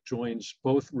sleeve that joins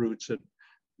both roots at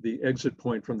the exit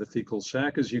point from the thecal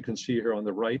sac, as you can see here on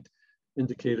the right,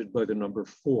 indicated by the number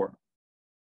 4.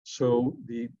 So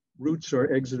the roots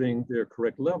are exiting their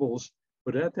correct levels,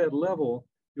 but at that level,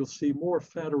 you'll see more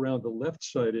fat around the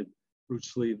left-sided root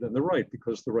sleeve than the right,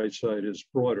 because the right side is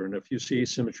broader. And if you see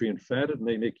asymmetry in fat, it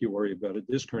may make you worry about a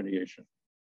disc herniation.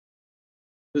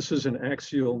 This is an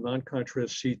axial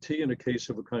non-contrast CT in a case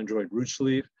of a conjoint root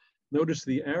sleeve. Notice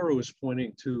the arrow is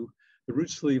pointing to the root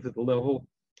sleeve at the level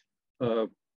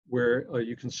where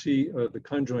you can see the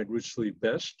conjoint root sleeve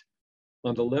best.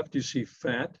 On the left, you see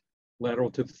fat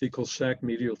lateral to the thecal sac,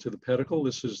 medial to the pedicle.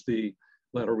 This is the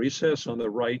lateral recess. On the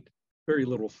right, very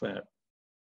little fat.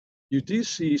 You do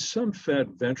see some fat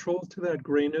ventral to that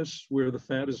grayness where the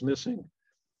fat is missing.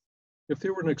 If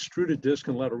there were an extruded disc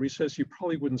in lateral recess, you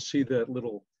probably wouldn't see that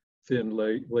little thin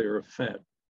layer of fat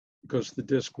because the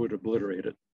disc would obliterate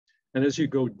it. And as you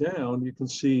go down, you can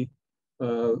see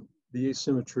the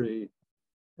asymmetry,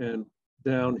 and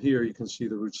down here, you can see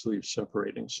the root sleeve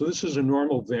separating. So this is a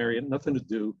normal variant, nothing to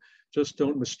do. Just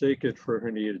don't mistake it for a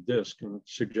herniated disc and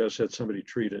suggest that somebody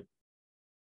treat it.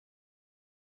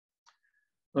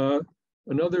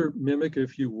 Another mimic,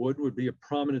 if you would be a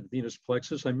prominent venous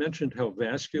plexus. I mentioned how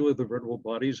vascular the vertebral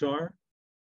bodies are.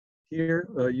 Here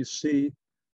you see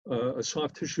a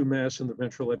soft tissue mass in the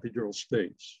ventral epidural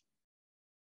space.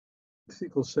 The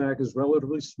thecal sac is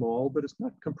relatively small, but it's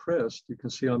not compressed. You can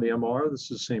see on the MR, this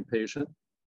is the same patient.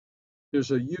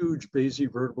 There's a huge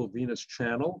basivertebral venous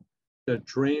channel that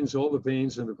drains all the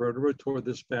veins in the vertebra toward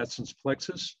this Batson's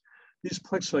plexus. These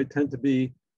plexi tend to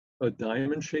be a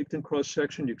diamond shaped in cross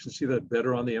section. You can see that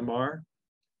better on the MR.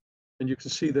 And you can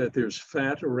see that there's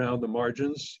fat around the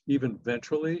margins, even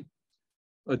ventrally.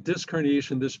 A disc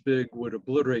herniation this big would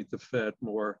obliterate the fat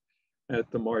more at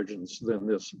the margins than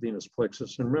this venous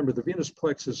plexus. And remember, the venous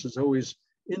plexus is always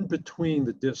in between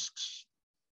the discs.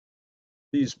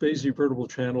 These basivertebral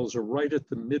channels are right at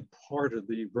the mid part of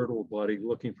the vertebral body,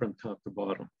 looking from top to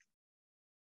bottom.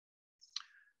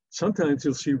 Sometimes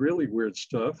you'll see really weird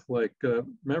stuff, like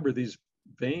remember, these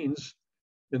veins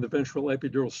in the ventral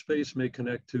epidural space may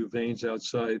connect to veins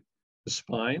outside the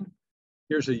spine.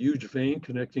 Here's a huge vein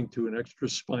connecting to an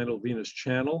extraspinal venous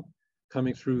channel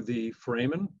coming through the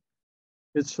foramen.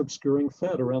 It's obscuring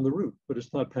fat around the root, but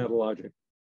it's not pathologic.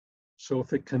 So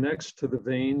if it connects to the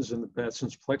veins in the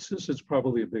Batson's plexus, it's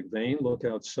probably a big vein. Look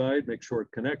outside, make sure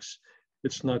it connects.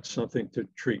 It's not something to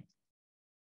treat.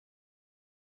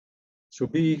 So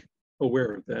be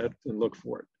aware of that and look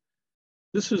for it.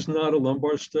 This is not a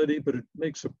lumbar study, but it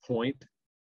makes a point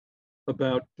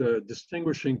about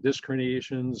distinguishing disc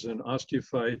herniations and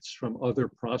osteophytes from other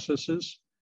processes.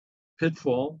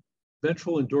 Pitfall,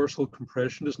 ventral and dorsal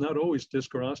compression is not always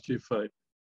disc or osteophyte.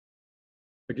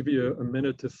 I'll give you a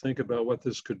minute to think about what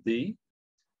this could be.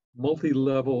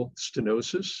 Multi-level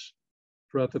stenosis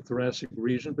throughout the thoracic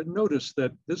region, but notice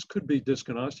that this could be disc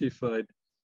and osteophyte,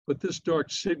 but this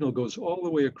dark signal goes all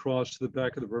the way across to the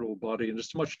back of the vertebral body and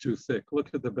it's much too thick.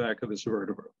 Look at the back of this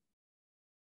vertebra.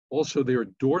 Also, there are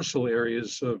dorsal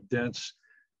areas of dense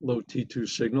low T2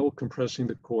 signal compressing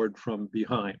the cord from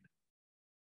behind.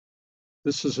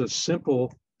 This is a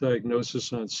simple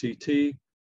diagnosis on CT,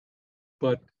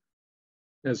 but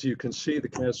as you can see, the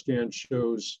CAT scan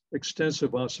shows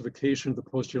extensive ossification of the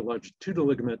posterior longitudinal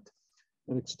ligament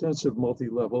and extensive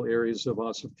multi-level areas of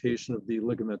ossification of the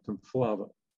ligamentum flava,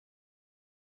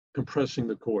 compressing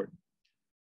the cord.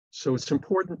 So it's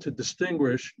important to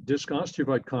distinguish disc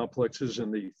osteophyte complexes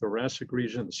in the thoracic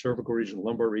region, the cervical region,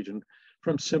 lumbar region,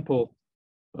 from simple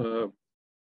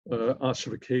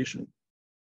ossification.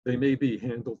 They may be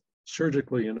handled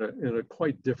surgically in a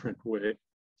quite different way.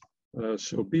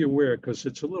 So be aware, because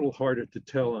it's a little harder to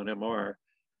tell on MR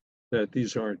that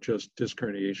these aren't just disc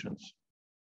herniations.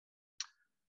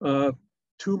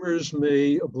 Tumors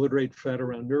may obliterate fat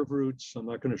around nerve roots. I'm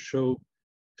not going to show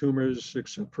tumors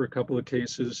except for a couple of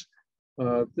cases.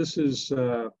 This is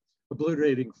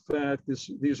obliterating fat.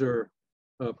 These are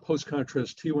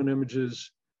post-contrast T1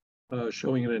 images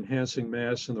showing an enhancing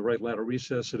mass in the right lateral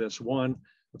recess at S1,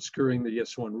 obscuring the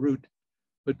S1 root.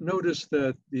 But notice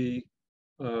that the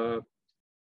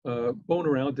bone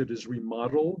around it is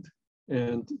remodeled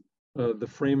and the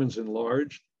foramen's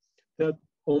enlarged. That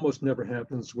almost never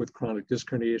happens with chronic disc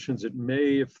herniations. It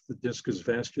may, if the disc is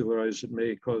vascularized, it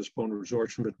may cause bone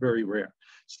resorption, but very rare.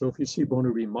 So if you see bone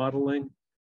remodeling,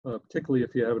 particularly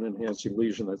if you have an enhancing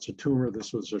lesion, that's a tumor.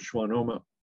 This was a schwannoma.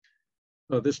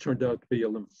 This turned out to be a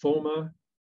lymphoma,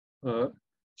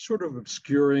 sort of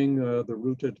obscuring the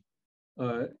rooted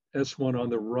S1 on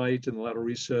the right in the lateral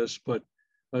recess, but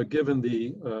given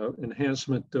the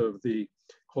enhancement of the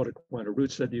caudate minor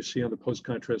roots that you see on the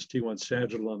post-contrast T1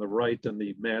 sagittal on the right and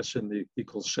the mass in the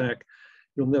thecal sac,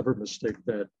 you'll never mistake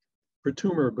that for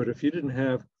tumor. But if you didn't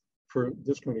have, for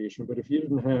disc herniation, but if you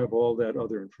didn't have all that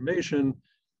other information,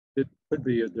 it could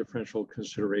be a differential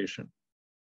consideration.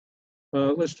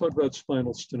 Let's talk about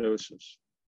spinal stenosis.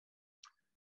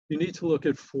 You need to look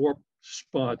at 4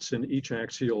 spots in each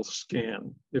axial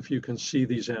scan if you can see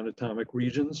these anatomic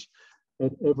regions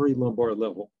at every lumbar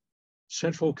level.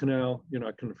 Central canal, you're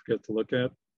not going to forget to look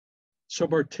at.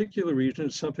 Subarticular region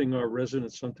is something our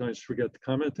residents sometimes forget to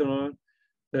comment on.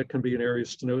 That can be an area of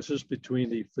stenosis between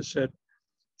the facet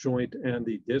joint and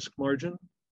the disc margin.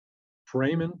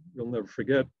 Foramen, you'll never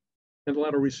forget. And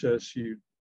lateral recess, you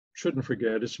shouldn't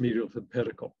forget, it's medial to the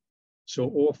pedicle. So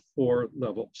all 4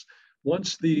 levels.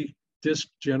 Once the disc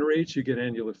generates, you get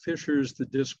annular fissures, the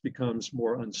disc becomes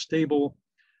more unstable.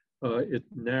 It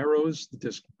narrows, the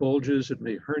disc bulges, it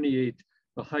may herniate,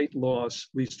 the height loss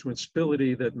leads to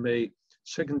instability that may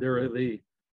secondarily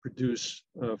produce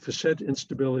facet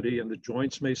instability, and the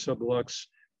joints may sublux,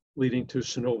 leading to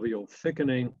synovial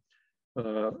thickening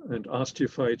and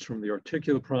osteophytes from the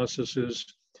articular processes,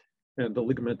 and the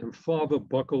ligamentum flava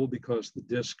buckle because the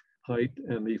disc height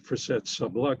and the facet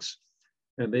sublux,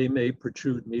 and they may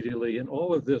protrude medially, and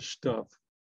all of this stuff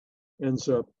ends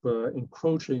up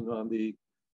encroaching on the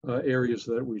areas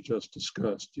that we just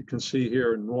discussed. You can see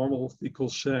here normal thecal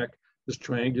sac. This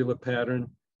triangular pattern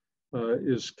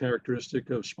is characteristic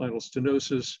of spinal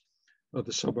stenosis. The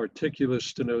subarticular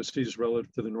stenoses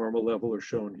relative to the normal level are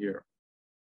shown here.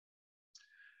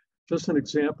 Just an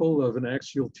example of an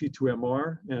axial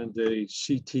T2MR and a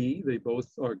CT. They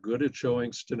both are good at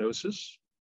showing stenosis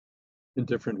in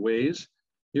different ways.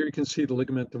 Here you can see the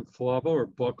ligamentum flava are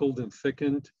buckled and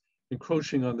thickened,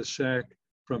 encroaching on the sac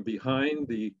from behind,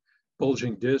 the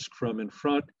bulging disc from in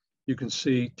front. You can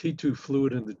see T2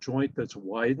 fluid in the joint that's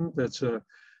widened. That's a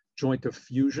joint of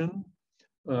fusion,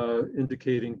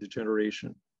 indicating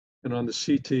degeneration. And on the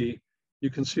CT, you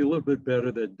can see a little bit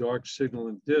better that dark signal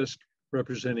in disc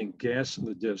representing gas in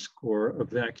the disc or a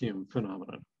vacuum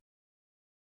phenomenon.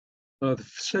 The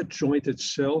facet joint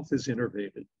itself is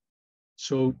innervated.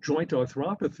 So joint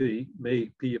arthropathy may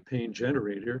be a pain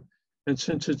generator. And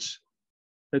since it's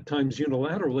at times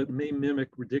unilateral, it may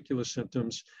mimic radicular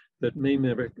symptoms that may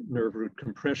mimic nerve root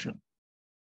compression.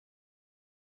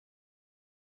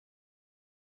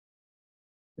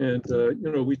 And,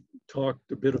 we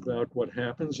talked a bit about what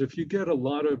happens. If you get a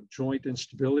lot of joint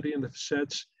instability in the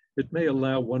facets, it may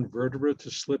allow one vertebra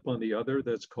to slip on the other.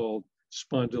 That's called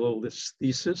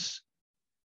spondylolisthesis.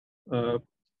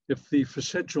 If the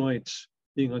facet joints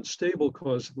being unstable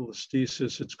cause the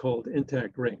listhesis, it's called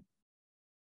intact ring.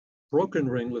 Broken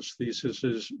ring listhesis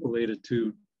is related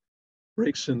to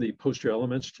breaks in the posterior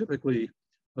elements, typically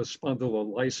a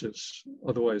spondylolysis,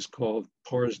 otherwise called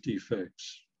pars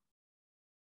defects.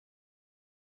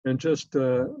 And just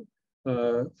for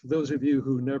those of you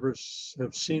who never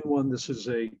have seen one, this is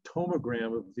a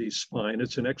tomogram of the spine.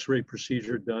 It's an X-ray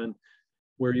procedure done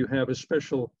where you have a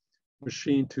special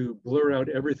machine to blur out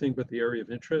everything but the area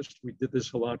of interest. We did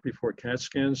this a lot before CAT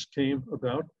scans came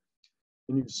about.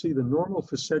 And you see the normal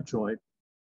facet joint.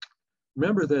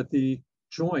 Remember that the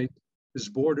joint is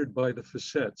bordered by the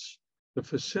facets. The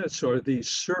facets are the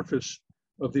surface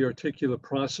of the articular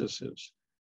processes.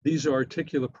 These are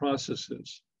articular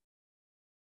processes.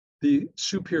 The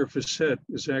superior facet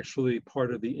is actually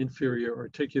part of the inferior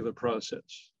articular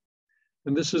process.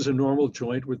 And this is a normal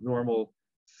joint with normal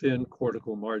thin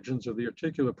cortical margins of the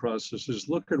articular processes.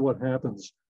 Look at what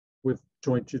happens with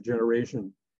joint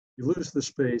degeneration. You lose the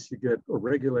space, you get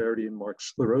irregularity and marked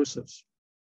sclerosis.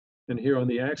 And here on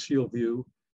the axial view,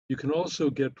 you can also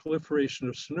get proliferation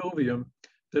of synovium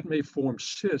that may form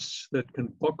cysts that can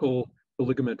buckle the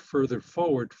ligament further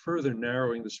forward, further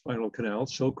narrowing the spinal canal,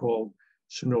 so-called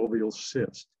synovial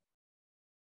cyst.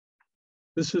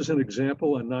 This is an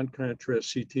example, a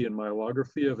non-contrast CT and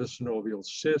myelography of a synovial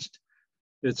cyst.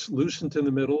 It's loosened in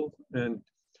the middle, and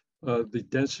the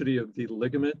density of the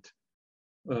ligament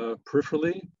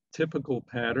peripherally, typical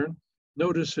pattern.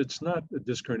 Notice it's not a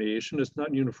disc herniation, it's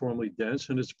not uniformly dense,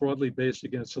 and it's broadly based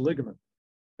against the ligament.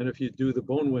 And if you do the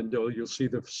bone window, you'll see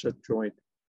the facet joint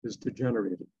is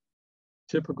degenerated.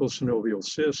 Typical synovial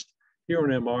cyst. Here on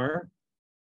MR,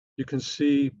 you can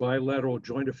see bilateral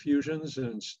joint effusions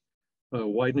and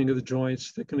widening of the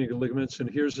joints, thickening of ligaments, and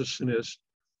here's a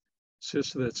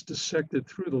cyst that's dissected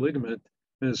through the ligament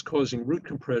and is causing root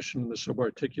compression in the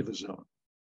subarticular zone.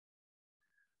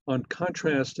 On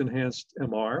contrast-enhanced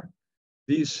MR,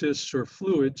 these cysts are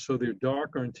fluid, so they're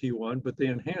dark on T1, but they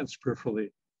enhance peripherally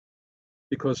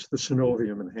because the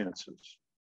synovium enhances.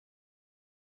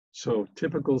 So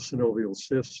typical synovial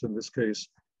cysts, in this case,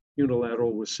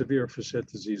 unilateral with severe facet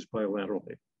disease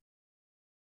bilaterally.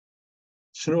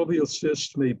 Synovial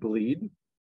cysts may bleed.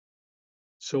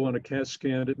 So on a CAT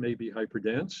scan, it may be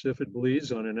hyperdense. If it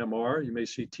bleeds on an MR, you may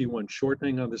see T1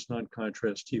 shortening on this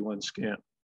non-contrast T1 scan.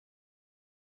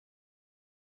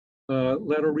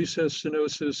 Lateral recess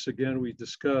stenosis, again, we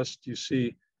discussed, you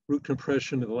see root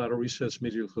compression in the lateral recess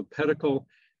medial pedicle,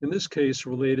 in this case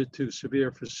related to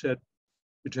severe facet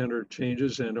degenerative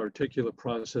changes and articular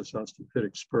process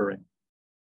osteophytic spurring.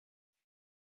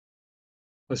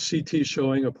 A CT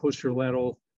showing a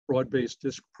posterolateral broad-based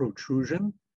disc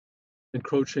protrusion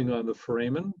encroaching on the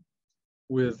foramen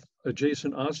with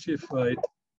adjacent osteophyte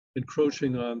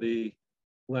encroaching on the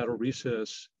lateral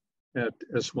recess at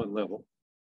S1 level.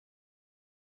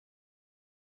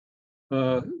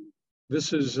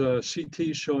 This is a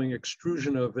CT showing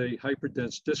extrusion of a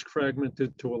hyperdense disc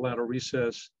fragmented to a lateral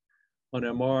recess. On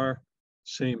MR,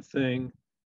 same thing.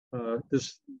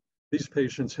 These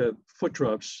patients had foot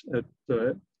drops at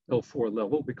L4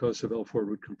 level because of L4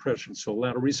 root compression. So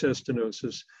lateral recess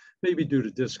stenosis may be due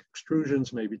to disc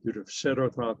extrusions, maybe due to facet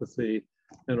arthropathy,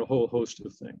 and a whole host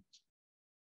of things.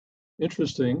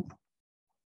 Interesting.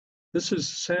 This is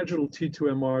sagittal T2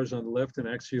 MRs on the left and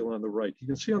axial on the right. You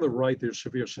can see on the right, there's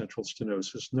severe central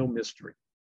stenosis, no mystery.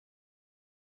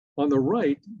 On the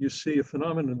right, you see a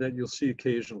phenomenon that you'll see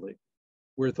occasionally,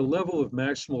 where at the level of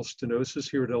maximal stenosis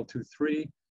here at L2-3,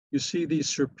 you see these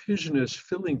serpiginous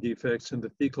filling defects in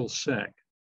the thecal sac.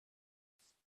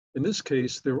 In this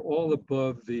case, they're all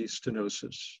above the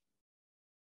stenosis.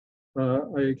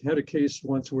 I had a case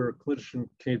once where a clinician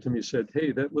came to me and said,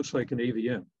 hey, that looks like an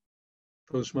AVM.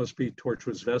 Those must be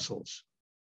tortuous vessels.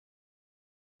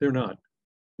 They're not.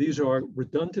 These are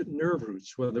redundant nerve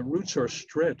roots. When the roots are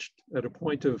stretched at a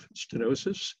point of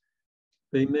stenosis,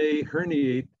 they may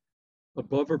herniate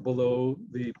above or below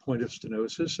the point of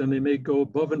stenosis, and they may go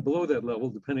above and below that level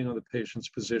depending on the patient's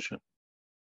position.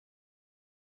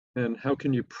 And how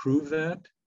can you prove that?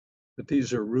 That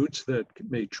these are roots that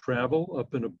may travel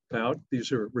up and about.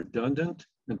 These are redundant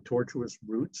and tortuous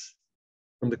roots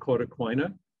from the cauda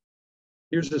equina.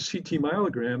 Here's a CT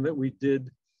myelogram that we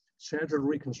did sagittal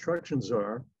reconstructions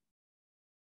are.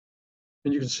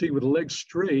 And you can see with the legs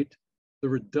straight, the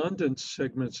redundant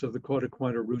segments of the cauda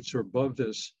roots are above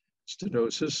this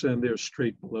stenosis and they're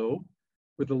straight below.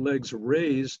 With the legs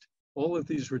raised, all of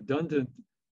these redundant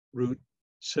root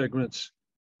segments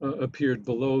appeared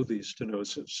below the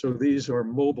stenosis. So these are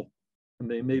mobile and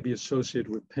they may be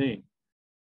associated with pain.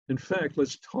 In fact,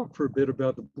 let's talk for a bit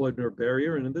about the blood-nerve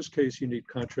barrier. And in this case, you need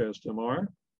contrast MR.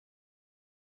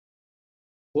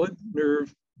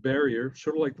 Blood-nerve barrier,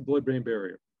 sort of like the blood-brain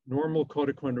barrier. Normal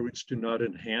cauda roots do not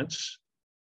enhance.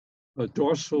 A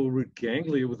dorsal root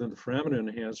ganglia within the foramina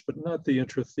enhance, but not the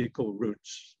intrathecal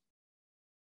roots.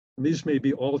 And these may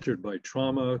be altered by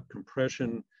trauma,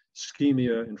 compression,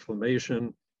 ischemia,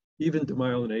 inflammation, even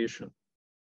demyelination.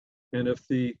 And if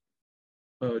the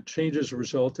changes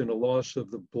result in a loss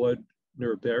of the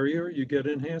blood-nerve barrier, you get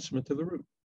enhancement to the root.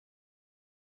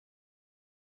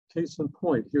 Case in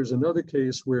point, here's another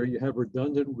case where you have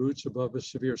redundant roots above a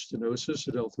severe stenosis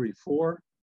at L3-4.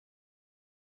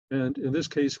 And in this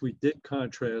case, we did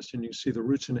contrast, and you see the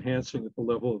roots enhancing at the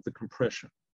level of the compression.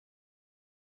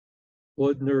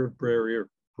 Blood-nerve barrier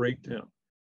breakdown.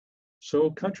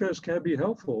 So contrast can be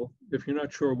helpful if you're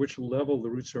not sure which level the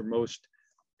roots are most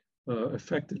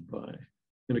affected by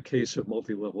in a case of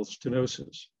multi-level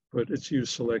stenosis, but it's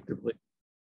used selectively.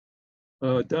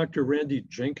 Dr. Randy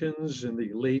Jenkins in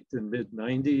the late and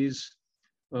mid-90s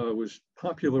was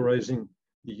popularizing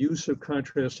the use of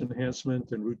contrast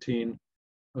enhancement in routine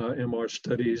MR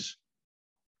studies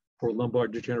for lumbar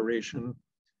degeneration.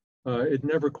 It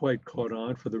never quite caught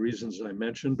on for the reasons I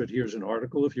mentioned, but here's an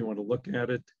article if you want to look at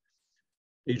it,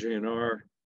 AJNR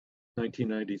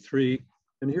 1993.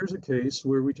 And here's a case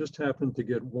where we just happened to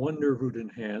get one nerve root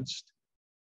enhanced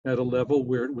at a level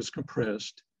where it was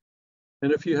compressed.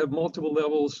 And if you have multiple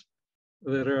levels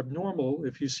that are abnormal,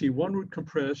 if you see one root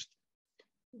compressed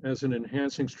as an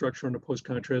enhancing structure on a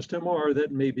post-contrast MR,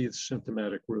 that may be the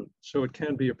symptomatic root. So it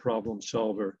can be a problem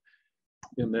solver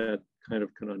in that kind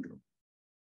of conundrum.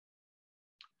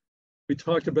 We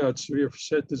talked about severe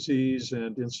facet disease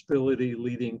and instability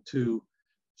leading to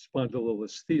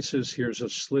spondylolisthesis. Here's a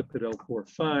slip at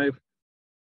L4-5.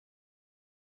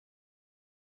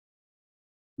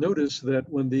 Notice that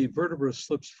when the vertebra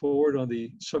slips forward on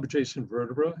the subadjacent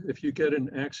vertebra, if you get an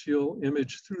axial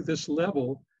image through this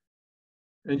level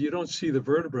and you don't see the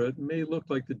vertebra, it may look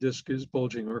like the disc is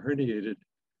bulging or herniated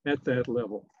at that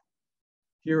level.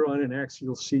 Here on an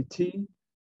axial CT,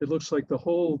 it looks like the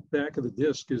whole back of the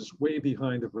disc is way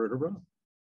behind the vertebra.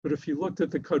 But if you looked at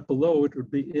the cut below, it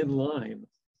would be in line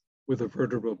with the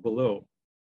vertebra below.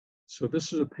 So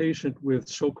this is a patient with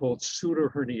so-called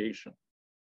pseudo-herniation,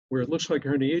 where it looks like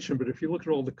herniation, but if you look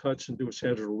at all the cuts and do a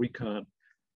sagittal recon,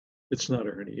 it's not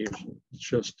a herniation. It's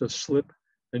just a slip,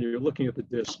 and you're looking at the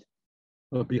disc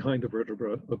behind the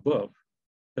vertebra above.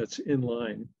 That's in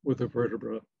line with the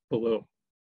vertebra below.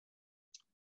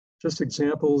 Just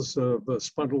examples of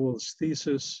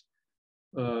spondylolisthesis.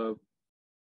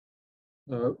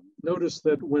 Notice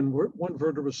that when one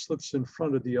vertebra slips in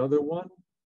front of the other one,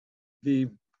 the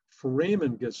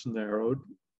foramen gets narrowed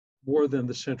more than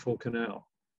the central canal.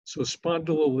 So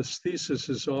spondylolisthesis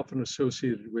is often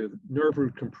associated with nerve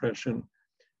root compression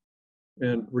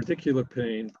and radicular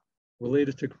pain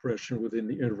related to compression within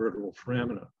the intervertebral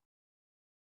foramina.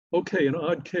 Okay, an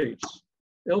odd case,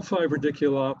 L5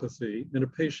 radiculopathy in a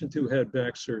patient who had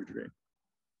back surgery.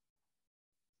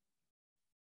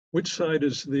 Which side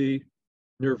is the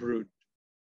nerve root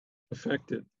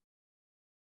affected?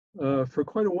 For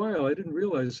quite a while, I didn't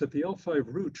realize that the L5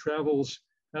 root travels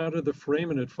out of the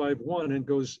foramen at 5-1 and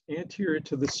goes anterior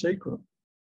to the sacrum.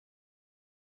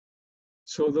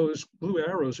 So those blue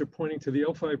arrows are pointing to the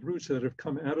L5 roots that have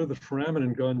come out of the foramen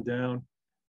and gone down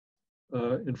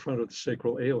in front of the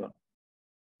sacral ala.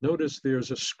 Notice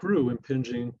there's a screw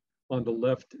impinging on the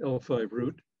left L5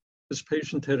 root. This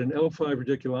patient had an L5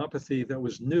 radiculopathy that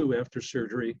was new after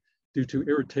surgery due to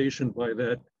irritation by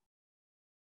that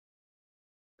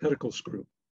pedicle screw.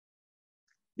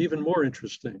 Even more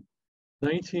interesting,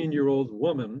 19-year-old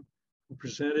woman who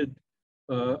presented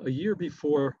a year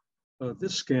before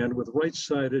this scan with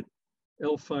right-sided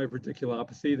L5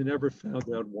 radiculopathy. They never found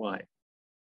out why.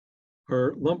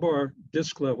 Her lumbar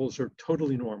disc levels are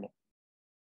totally normal.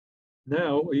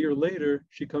 Now, a year later,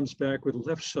 she comes back with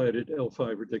left-sided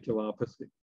L5 radiculopathy.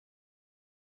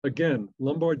 Again,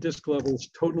 lumbar disc levels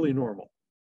totally normal.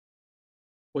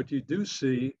 What you do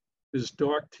see is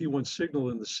dark T1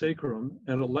 signal in the sacrum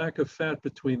and a lack of fat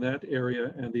between that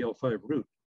area and the L5 root.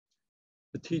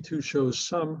 The T2 shows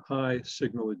some high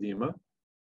signal edema.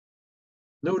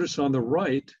 Notice on the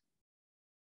right,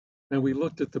 and we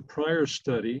looked at the prior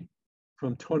study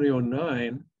from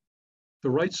 2009, the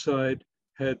right side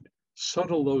had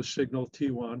subtle low signal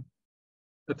T1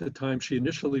 at the time she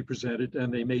initially presented,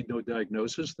 and they made no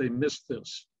diagnosis. They missed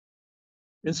this.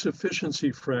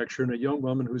 Insufficiency fracture in a young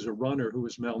woman who's a runner who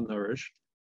was malnourished.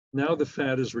 Now the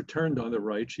fat is returned on the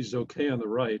right. She's okay on the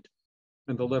right,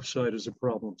 and the left side is a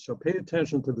problem. So pay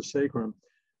attention to the sacrum,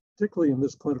 particularly in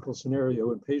this clinical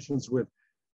scenario in patients with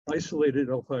isolated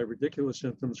L5 radicular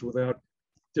symptoms without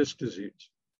disc disease.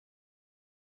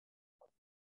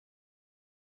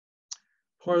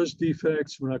 Pars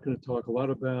defects, we're not going to talk a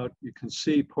lot about. You can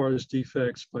see pars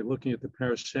defects by looking at the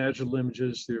parasagittal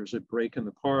images. There's a break in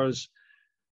the pars.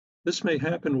 This may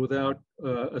happen without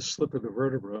a slip of the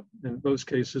vertebra. In most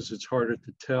cases, it's harder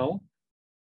to tell.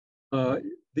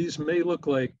 These may look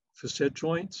like facet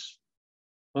joints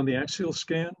on the axial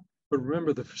scan, but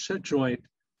remember the facet joint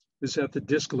is at the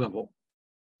disc level.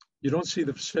 You don't see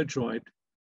the facet joint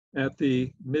at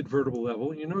the mid-vertebral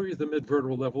level. You know you're the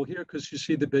mid-vertebral level here because you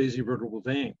see the basivertebral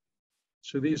vein.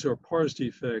 So these are pars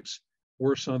defects,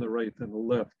 worse on the right than the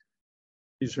left.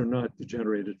 These are not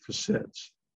degenerated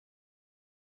facets.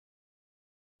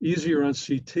 Easier on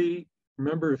CT.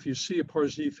 Remember, if you see a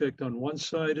pars defect on one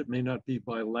side, it may not be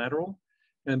bilateral,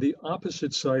 and the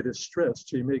opposite side is stressed.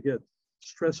 So you may get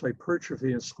stress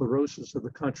hypertrophy and sclerosis of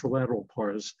the contralateral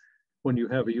pars when you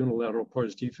have a unilateral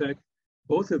pars defect.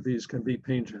 Both of these can be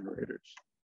pain generators.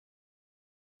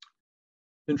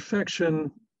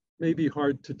 Infection may be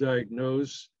hard to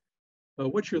diagnose.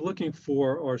 What you're looking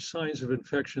for are signs of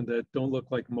infection that don't look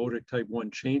like Motic type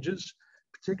 1 changes,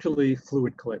 particularly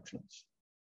fluid collections.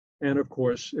 And of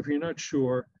course, if you're not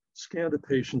sure, scan the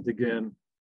patient again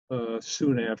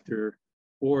soon after,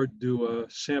 or do a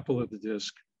sample of the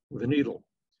disc with a needle.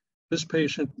 This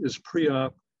patient is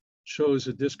pre-op, shows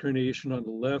a disc herniation on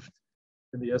the left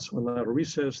in the S1 lateral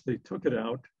recess. They took it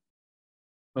out.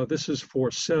 This is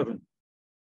 4/7.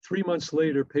 3 months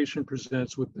later, patient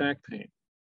presents with back pain.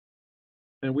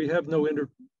 And we have no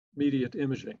intermediate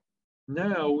imaging.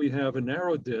 Now we have a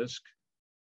narrow disc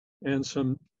and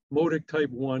some Motic type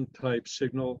 1 type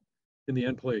signal in the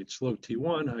end plates, low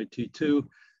T1, high T2.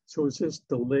 So is this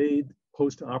delayed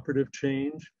post-operative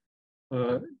change,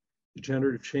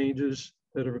 degenerative changes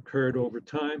that have occurred over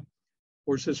time,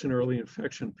 or is this an early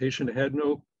infection? Patient had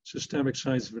no systemic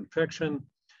signs of infection,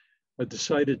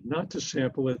 decided not to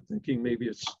sample it, thinking maybe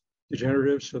it's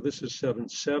degenerative. So this is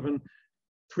 7/7.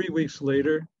 3 weeks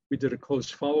later, we did a close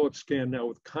follow-up scan now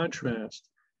with contrast,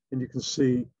 and you can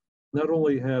see not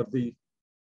only have the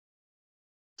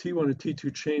T1 and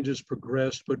T2 changes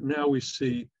progressed, but now we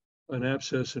see an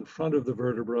abscess in front of the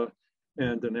vertebra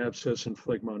and an abscess and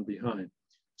phlegmon behind.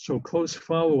 So close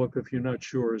follow-up, if you're not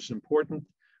sure, is important,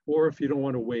 or if you don't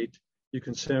want to wait, you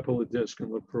can sample the disc and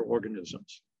look for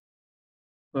organisms.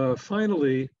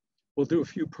 Finally, we'll do a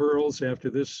few pearls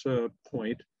after this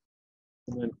point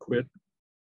and then quit.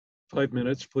 5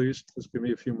 minutes, please. Just give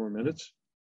me a few more minutes.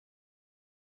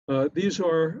 These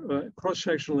are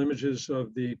cross-sectional images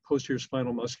of the posterior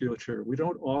spinal musculature. We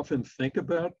don't often think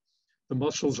about the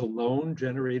muscles alone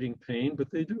generating pain, but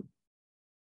they do.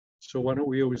 So why don't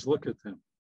we always look at them?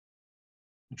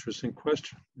 Interesting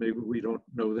question. Maybe we don't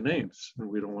know the names and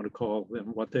we don't want to call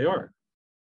them what they are.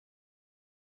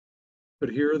 But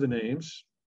here are the names.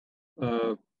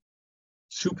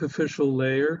 Superficial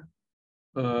layer,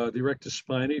 the rectus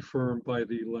spinae formed by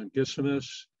the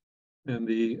longissimus and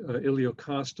the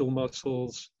iliocostal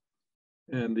muscles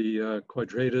and the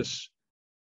quadratus.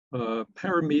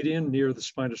 Paramedian near the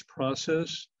spinous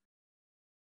process.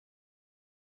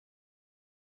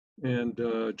 And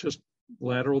just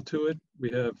lateral to it,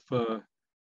 we have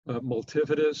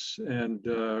multifidus and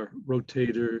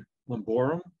rotator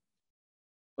lumborum.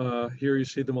 Here you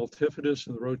see the multifidus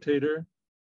and the rotator.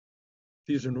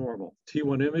 These are normal.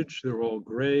 T1 image, they're all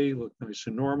gray, look nice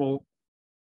and normal.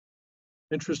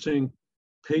 Interesting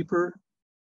paper,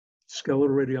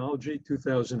 Skeletal Radiology,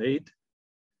 2008.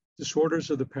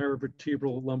 Disorders of the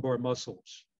paravertebral lumbar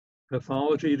muscles.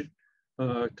 Pathology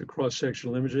to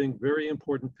cross-sectional imaging. Very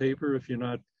important paper if you're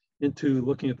not into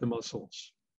looking at the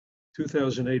muscles.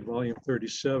 2008, volume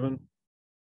 37.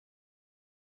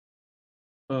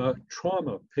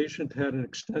 Trauma. Patient had an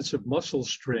extensive muscle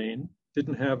strain,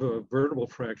 didn't have a vertebral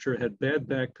fracture, had bad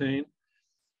back pain,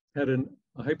 had a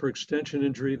hyperextension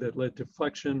injury that led to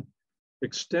flexion,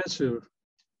 extensive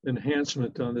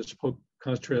enhancement on this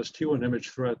contrast T1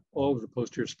 image throughout all of the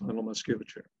posterior spinal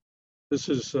musculature. This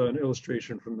is an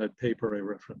illustration from that paper I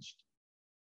referenced.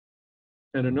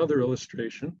 And another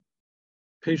illustration,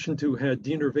 patient who had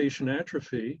denervation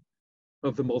atrophy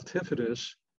of the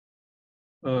multifidus,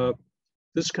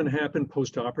 This can happen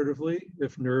postoperatively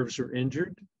if nerves are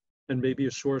injured and may be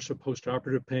a source of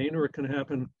postoperative pain, or it can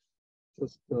happen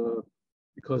just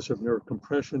because of nerve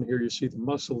compression. Here you see the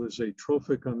muscle is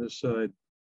atrophic on this side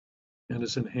and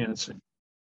is enhancing.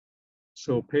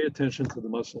 So pay attention to the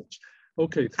muscles.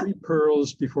 Okay, 3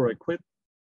 pearls before I quit.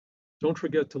 Don't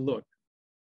forget to look.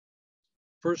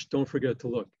 First, don't forget to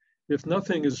look. If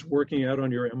nothing is working out on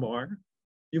your MR,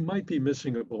 you might be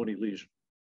missing a bony lesion,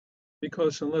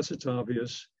 because unless it's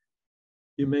obvious,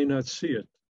 you may not see it.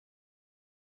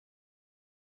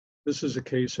 This is a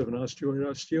case of an osteoid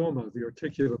osteoma, the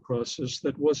articular process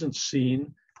that wasn't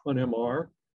seen on MR.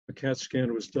 A CAT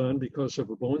scan was done because of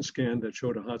a bone scan that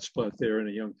showed a hot spot there in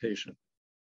a young patient.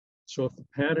 So if the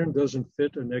pattern doesn't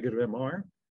fit a negative MR,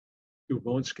 do a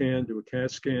bone scan, do a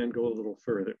CAT scan, go a little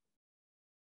further.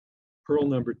 Pearl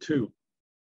number 2,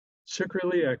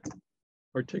 sacroiliac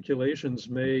articulations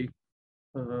may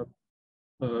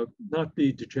not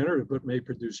be degenerative, but may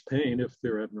produce pain if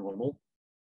they're abnormal.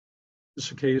 This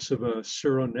is a case of a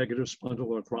seronegative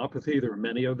spondyloarthropathy. There are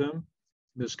many of them.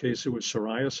 In this case, it was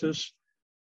psoriasis.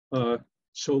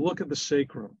 So look at the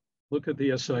sacrum, look at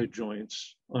the SI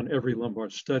joints on every lumbar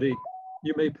study.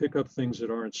 You may pick up things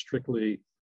that aren't strictly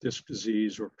disc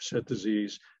disease or set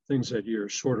disease, things that you're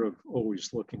sort of always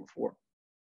looking for.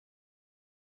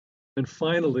 And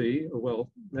finally, well,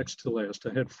 next to last,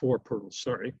 I had 4 pearls,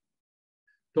 sorry.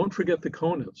 Don't forget the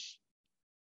conus.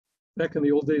 Back in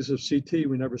the old days of CT,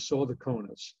 we never saw the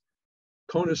conus.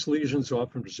 Conus lesions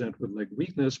often present with leg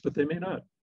weakness, but they may not.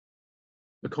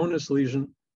 The conus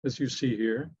lesion, as you see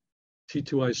here,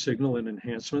 T2I signal and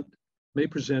enhancement, may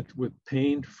present with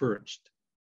pain first.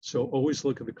 So always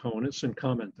look at the conus and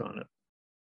comment on it.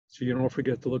 So you don't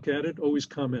forget to look at it, always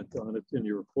comment on it in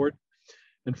your report.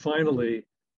 And finally,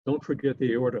 don't forget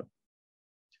the aorta.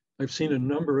 I've seen a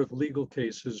number of legal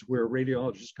cases where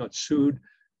radiologists got sued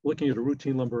looking at a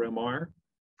routine lumbar MR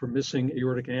for missing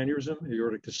aortic aneurysm,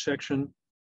 aortic dissection.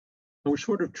 And we're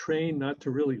sort of trained not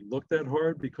to really look that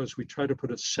hard because we try to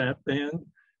put a SAT band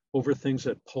over things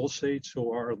that pulsate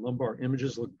so our lumbar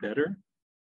images look better.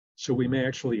 So we may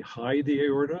actually hide the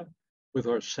aorta with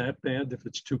our SAT band if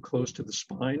it's too close to the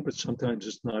spine, but sometimes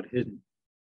it's not hidden.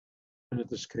 And in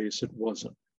this case, it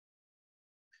wasn't.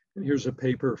 And here's a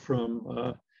paper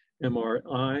from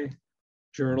MRI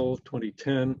Journal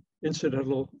 2010,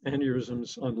 Incidental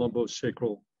Aneurysms on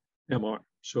Lumbosacral MR.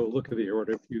 So look at the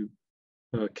aorta if you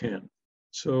can.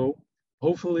 So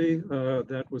hopefully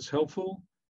that was helpful.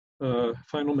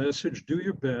 Final message, do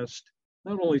your best,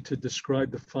 not only to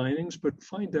describe the findings, but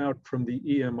find out from the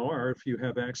EMR, if you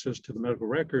have access to the medical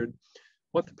record,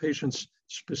 what the patient's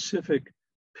specific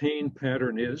pain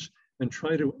pattern is, and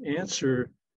try to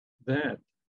answer that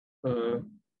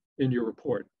in your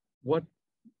report. What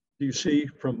do you see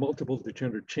from multiple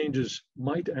degenerative changes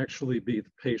might actually be the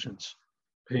patient's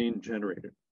pain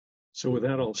generated. So with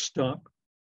that, I'll stop.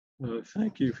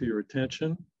 Thank you for your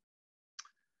attention.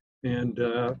 And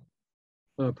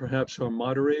perhaps our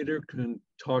moderator can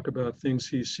talk about things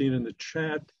he's seen in the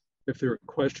chat. If there are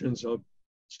questions, I'll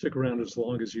stick around as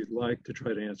long as you'd like to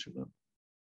try to answer them.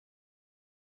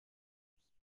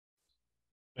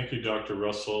 Thank you, Dr.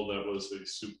 Russell. That was a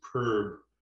superb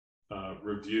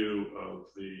review of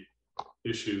the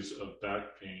issues of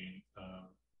back pain.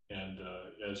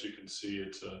 As you can see,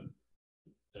 it's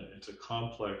a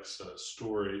complex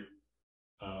story.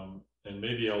 And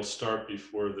maybe I'll start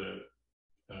before the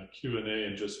Q&A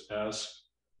and just ask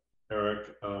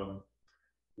Eric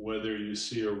whether you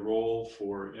see a role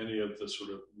for any of the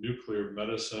sort of nuclear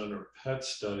medicine or PET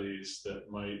studies that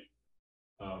might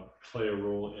play a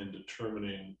role in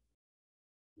determining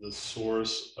the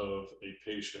source of a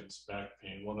patient's back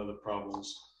pain. One of the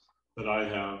problems that I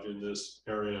have in this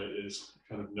area is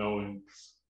kind of knowing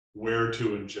where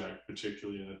to inject,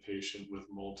 particularly in a patient with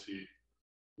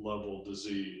multi-level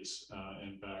disease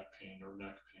and back pain or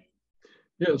neck pain.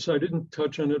 Yes, I didn't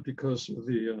touch on it because of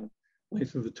the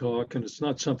length of the talk, and it's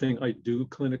not something I do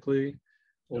clinically,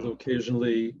 although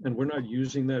occasionally, and we're not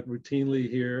using that routinely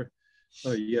here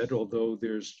yet, although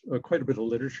there's quite a bit of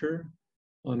literature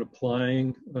on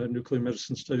applying nuclear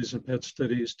medicine studies and PET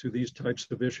studies to these types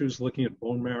of issues, looking at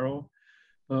bone marrow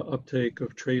uptake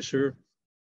of tracer.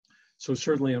 So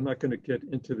certainly I'm not going to get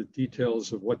into the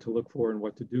details of what to look for and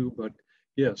what to do, but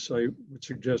yes, I would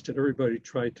suggest that everybody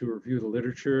try to review the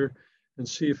literature and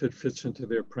see if it fits into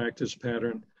their practice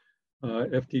pattern.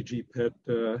 FDG PET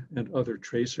and other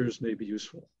tracers may be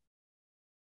useful.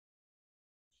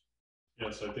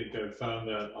 Yes, I think I've found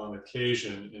that on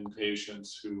occasion in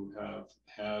patients who have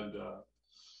had,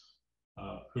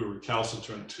 who are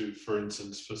recalcitrant to, for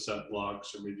instance, facet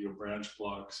blocks or medial branch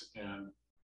blocks, and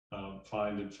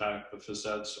find, in fact, the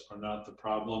facets are not the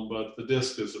problem, but the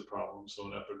disc is the problem. So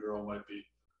an epidural might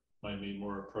be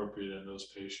more appropriate in those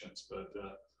patients. But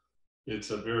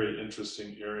it's a very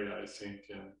interesting area, I think,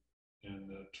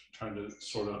 in trying to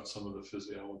sort out some of the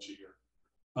physiology here.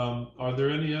 Are there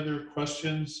any other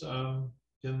questions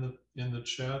in the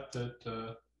chat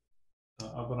that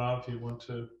Abhinav, you want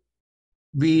to?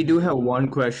 We do have one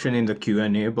question in the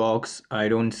Q&A box. I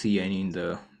don't see any in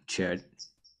the chat.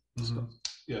 So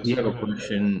Yes, we have go a ahead.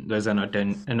 question. There's an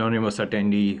anonymous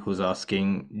attendee who's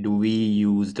asking, do we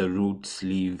use the root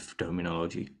sleeve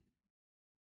terminology?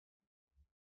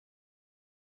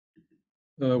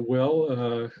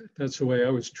 That's the way I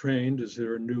was trained. Is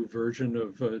there a new version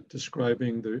of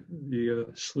describing the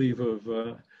sleeve of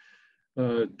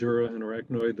dura and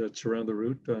arachnoid that's around the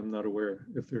root? I'm not aware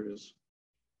if there is.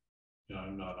 Yeah,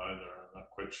 I'm not either. I'm not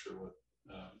quite sure what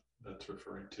that's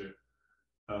referring to.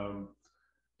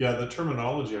 Yeah, the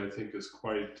terminology, I think, is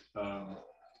quite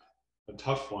a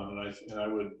tough one, and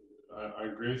I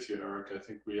agree with you, Eric. I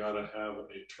think we ought to have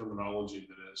a terminology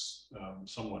that is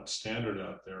somewhat standard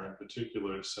out there, in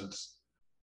particular since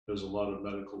there's a lot of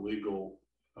medical legal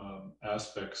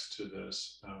aspects to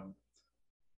this.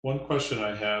 One question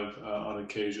I have on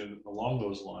occasion along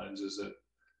those lines is that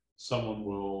someone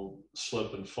will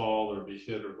slip and fall or be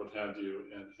hit or what have you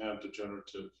and have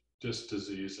degenerative disc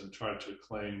disease and try to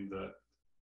claim that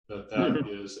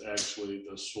is actually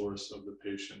the source of the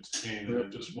patient's pain. And I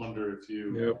just wonder if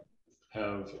you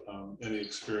have any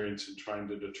experience in trying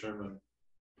to determine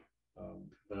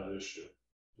that issue.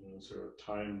 You know, is there a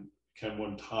time, can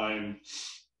one time,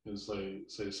 as they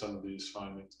say some of these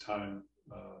findings, time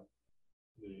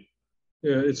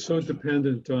Yeah, it's so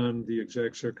dependent on the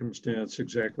exact circumstance,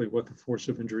 exactly what the force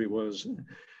of injury was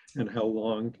and how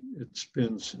long it's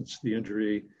been since the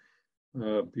injury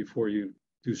before you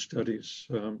do studies.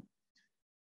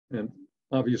 And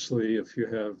obviously, if you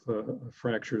have a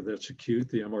fracture that's acute,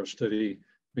 the MR study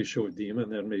may show edema,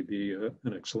 and that may be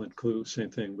an excellent clue. Same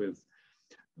thing with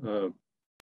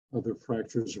other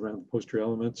fractures around the posterior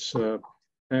elements. I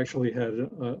actually had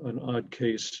an odd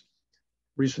case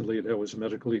recently. That was a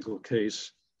medical legal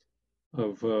case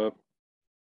of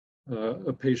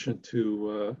a patient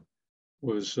who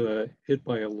was hit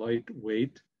by a light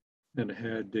weight and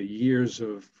had years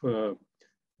of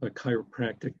a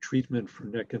chiropractic treatment for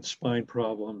neck and spine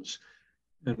problems,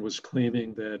 and was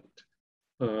claiming that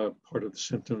part of the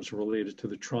symptoms were related to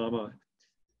the trauma.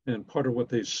 And part of what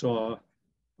they saw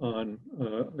on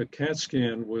a CAT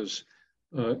scan was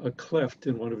a cleft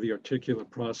in one of the articular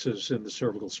processes in the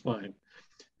cervical spine.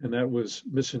 And that was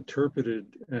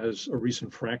misinterpreted as a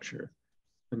recent fracture.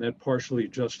 And that partially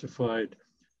justified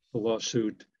the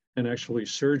lawsuit and actually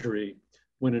surgery,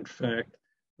 when in fact,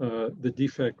 the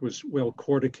defect was well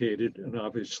corticated and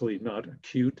obviously not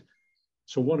acute.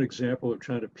 So one example of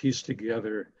trying to piece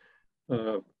together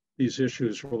these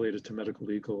issues related to medical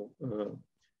legal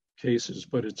cases,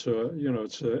 but it's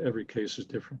every case is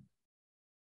different.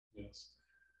 Yes.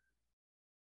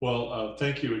 Well,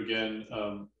 thank you again,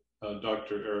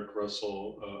 Dr. Eric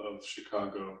Russell of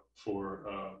Chicago, for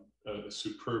a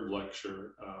superb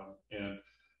lecture. And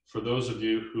for those of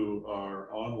you who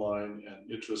are online and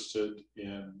interested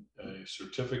in a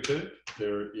certificate,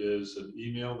 there is an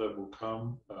email that will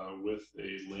come with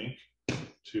a link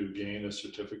to gain a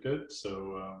certificate.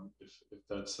 So if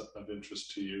that's of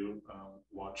interest to you,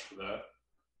 watch for that.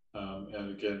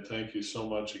 And again, thank you so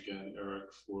much again, Eric,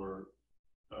 for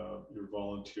your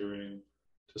volunteering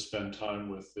to spend time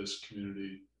with this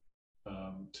community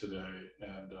today.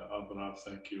 And Abhinav,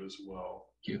 thank you as well.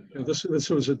 Thank you. This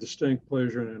was a distinct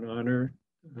pleasure and an honor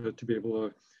to be able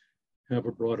to have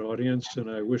a broad audience, and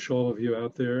I wish all of you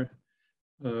out there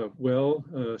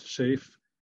safe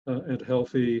and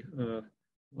healthy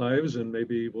lives, and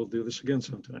maybe we'll do this again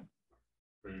sometime.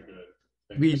 Very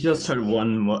good. We just had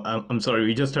one more. I'm sorry,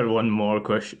 we just had one more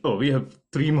question. Oh, we have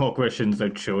 3 more questions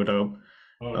that showed up.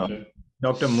 Okay.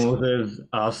 Dr. Moses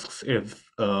asks if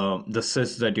the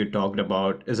cyst that you talked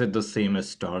about, is it the same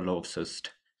as Tarlov cyst?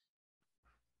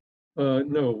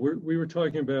 No, we were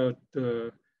talking about,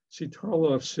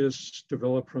 Tarlov cysts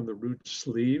develop from the root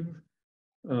sleeve,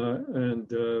 and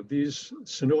these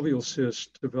synovial cysts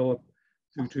develop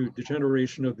due to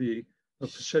degeneration of the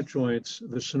facet joints.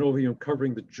 The synovium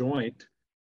covering the joint,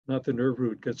 not the nerve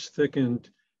root, gets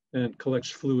thickened and collects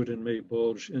fluid and may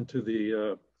bulge into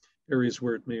the areas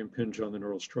where it may impinge on the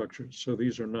neural structures. So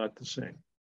these are not the same.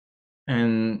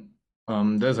 And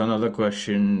there's another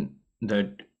question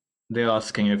that they're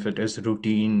asking if it is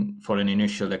routine for an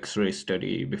initial X-ray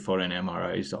study before an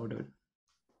MRI is ordered.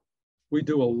 We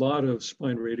do a lot of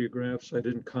spine radiographs. I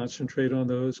didn't concentrate on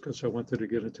those because I wanted to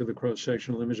get into the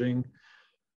cross-sectional imaging.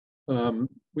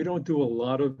 We don't do a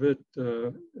lot of it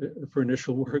for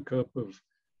initial workup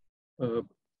of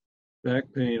back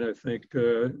pain, I think,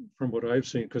 from what I've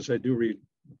seen, because I do read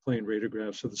plain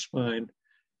radiographs of the spine,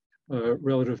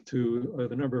 relative to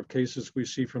the number of cases we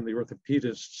see from the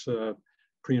orthopedists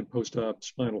pre and post-op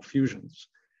spinal fusions.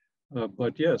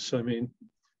 But yes, I mean,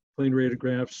 plain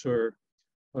radiographs are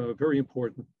very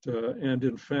important. And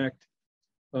in fact,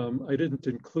 I didn't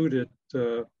include it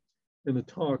in the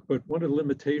talk, but one of the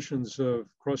limitations of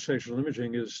cross-sectional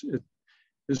imaging is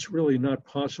it's really not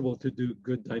possible to do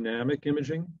good dynamic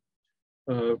imaging.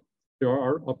 There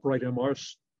are upright MR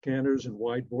scanners and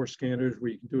wide bore scanners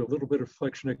where you can do a little bit of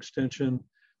flexion extension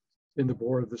in the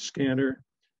bore of the scanner.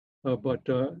 But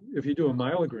if you do a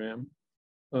myelogram,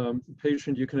 the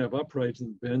patient, you can have uprights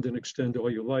and bend and extend all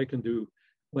you like and do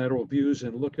lateral views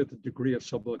and look at the degree of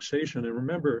subluxation. And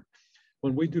remember,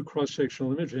 when we do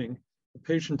cross-sectional imaging, the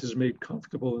patient is made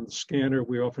comfortable in the scanner.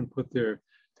 We often put their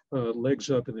legs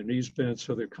up and their knees bent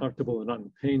so they're comfortable and not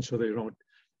in pain so they don't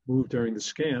move during the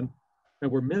scan.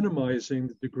 And we're minimizing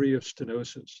the degree of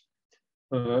stenosis.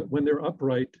 When they're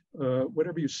upright,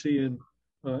 whatever you see on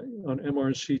MR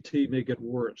and CT may get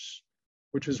worse,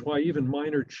 which is why even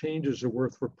minor changes are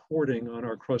worth reporting on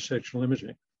our cross-sectional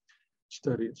imaging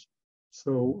studies.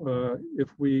 So if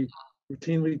we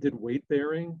routinely did weight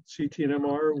bearing, CT and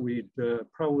MR, we'd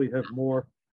probably have more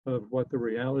of what the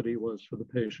reality was for the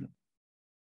patient.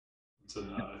 It's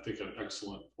I think an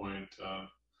excellent point.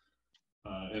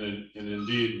 And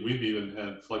indeed, we've even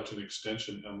had flexion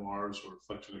extension MRs or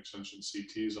flexion extension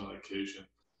CTs on occasion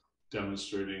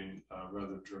demonstrating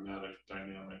rather dramatic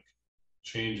dynamic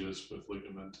changes with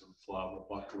ligamentum flava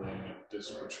buckling and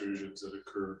disc protrusions that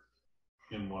occur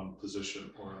in one position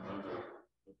or another.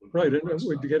 Right, and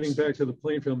we're getting back to the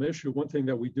plain film issue. One thing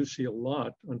that we do see a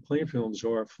lot on plain films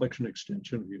are flexion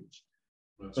extension views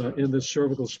Right. in the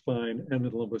cervical spine and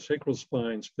the lumbosacral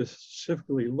spine,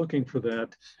 specifically looking for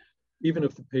that, even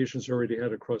if the patient's already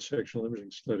had a cross-sectional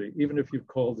imaging study, even if you've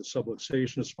called the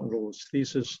subluxation of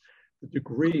spondylolisthesis, the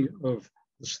degree of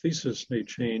listhesis may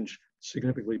change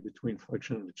significantly between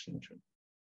flexion and extension.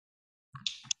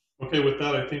 Okay, with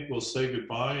that, I think we'll say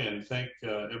goodbye and thank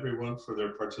everyone for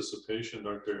their participation.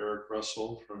 Dr. Eric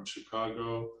Russell from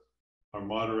Chicago, our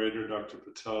moderator, Dr.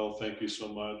 Patel, thank you so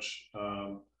much.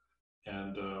 I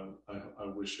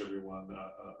wish everyone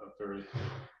a very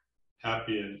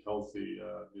happy and healthy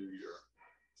new year.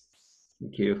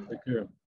 Thank you. Take care.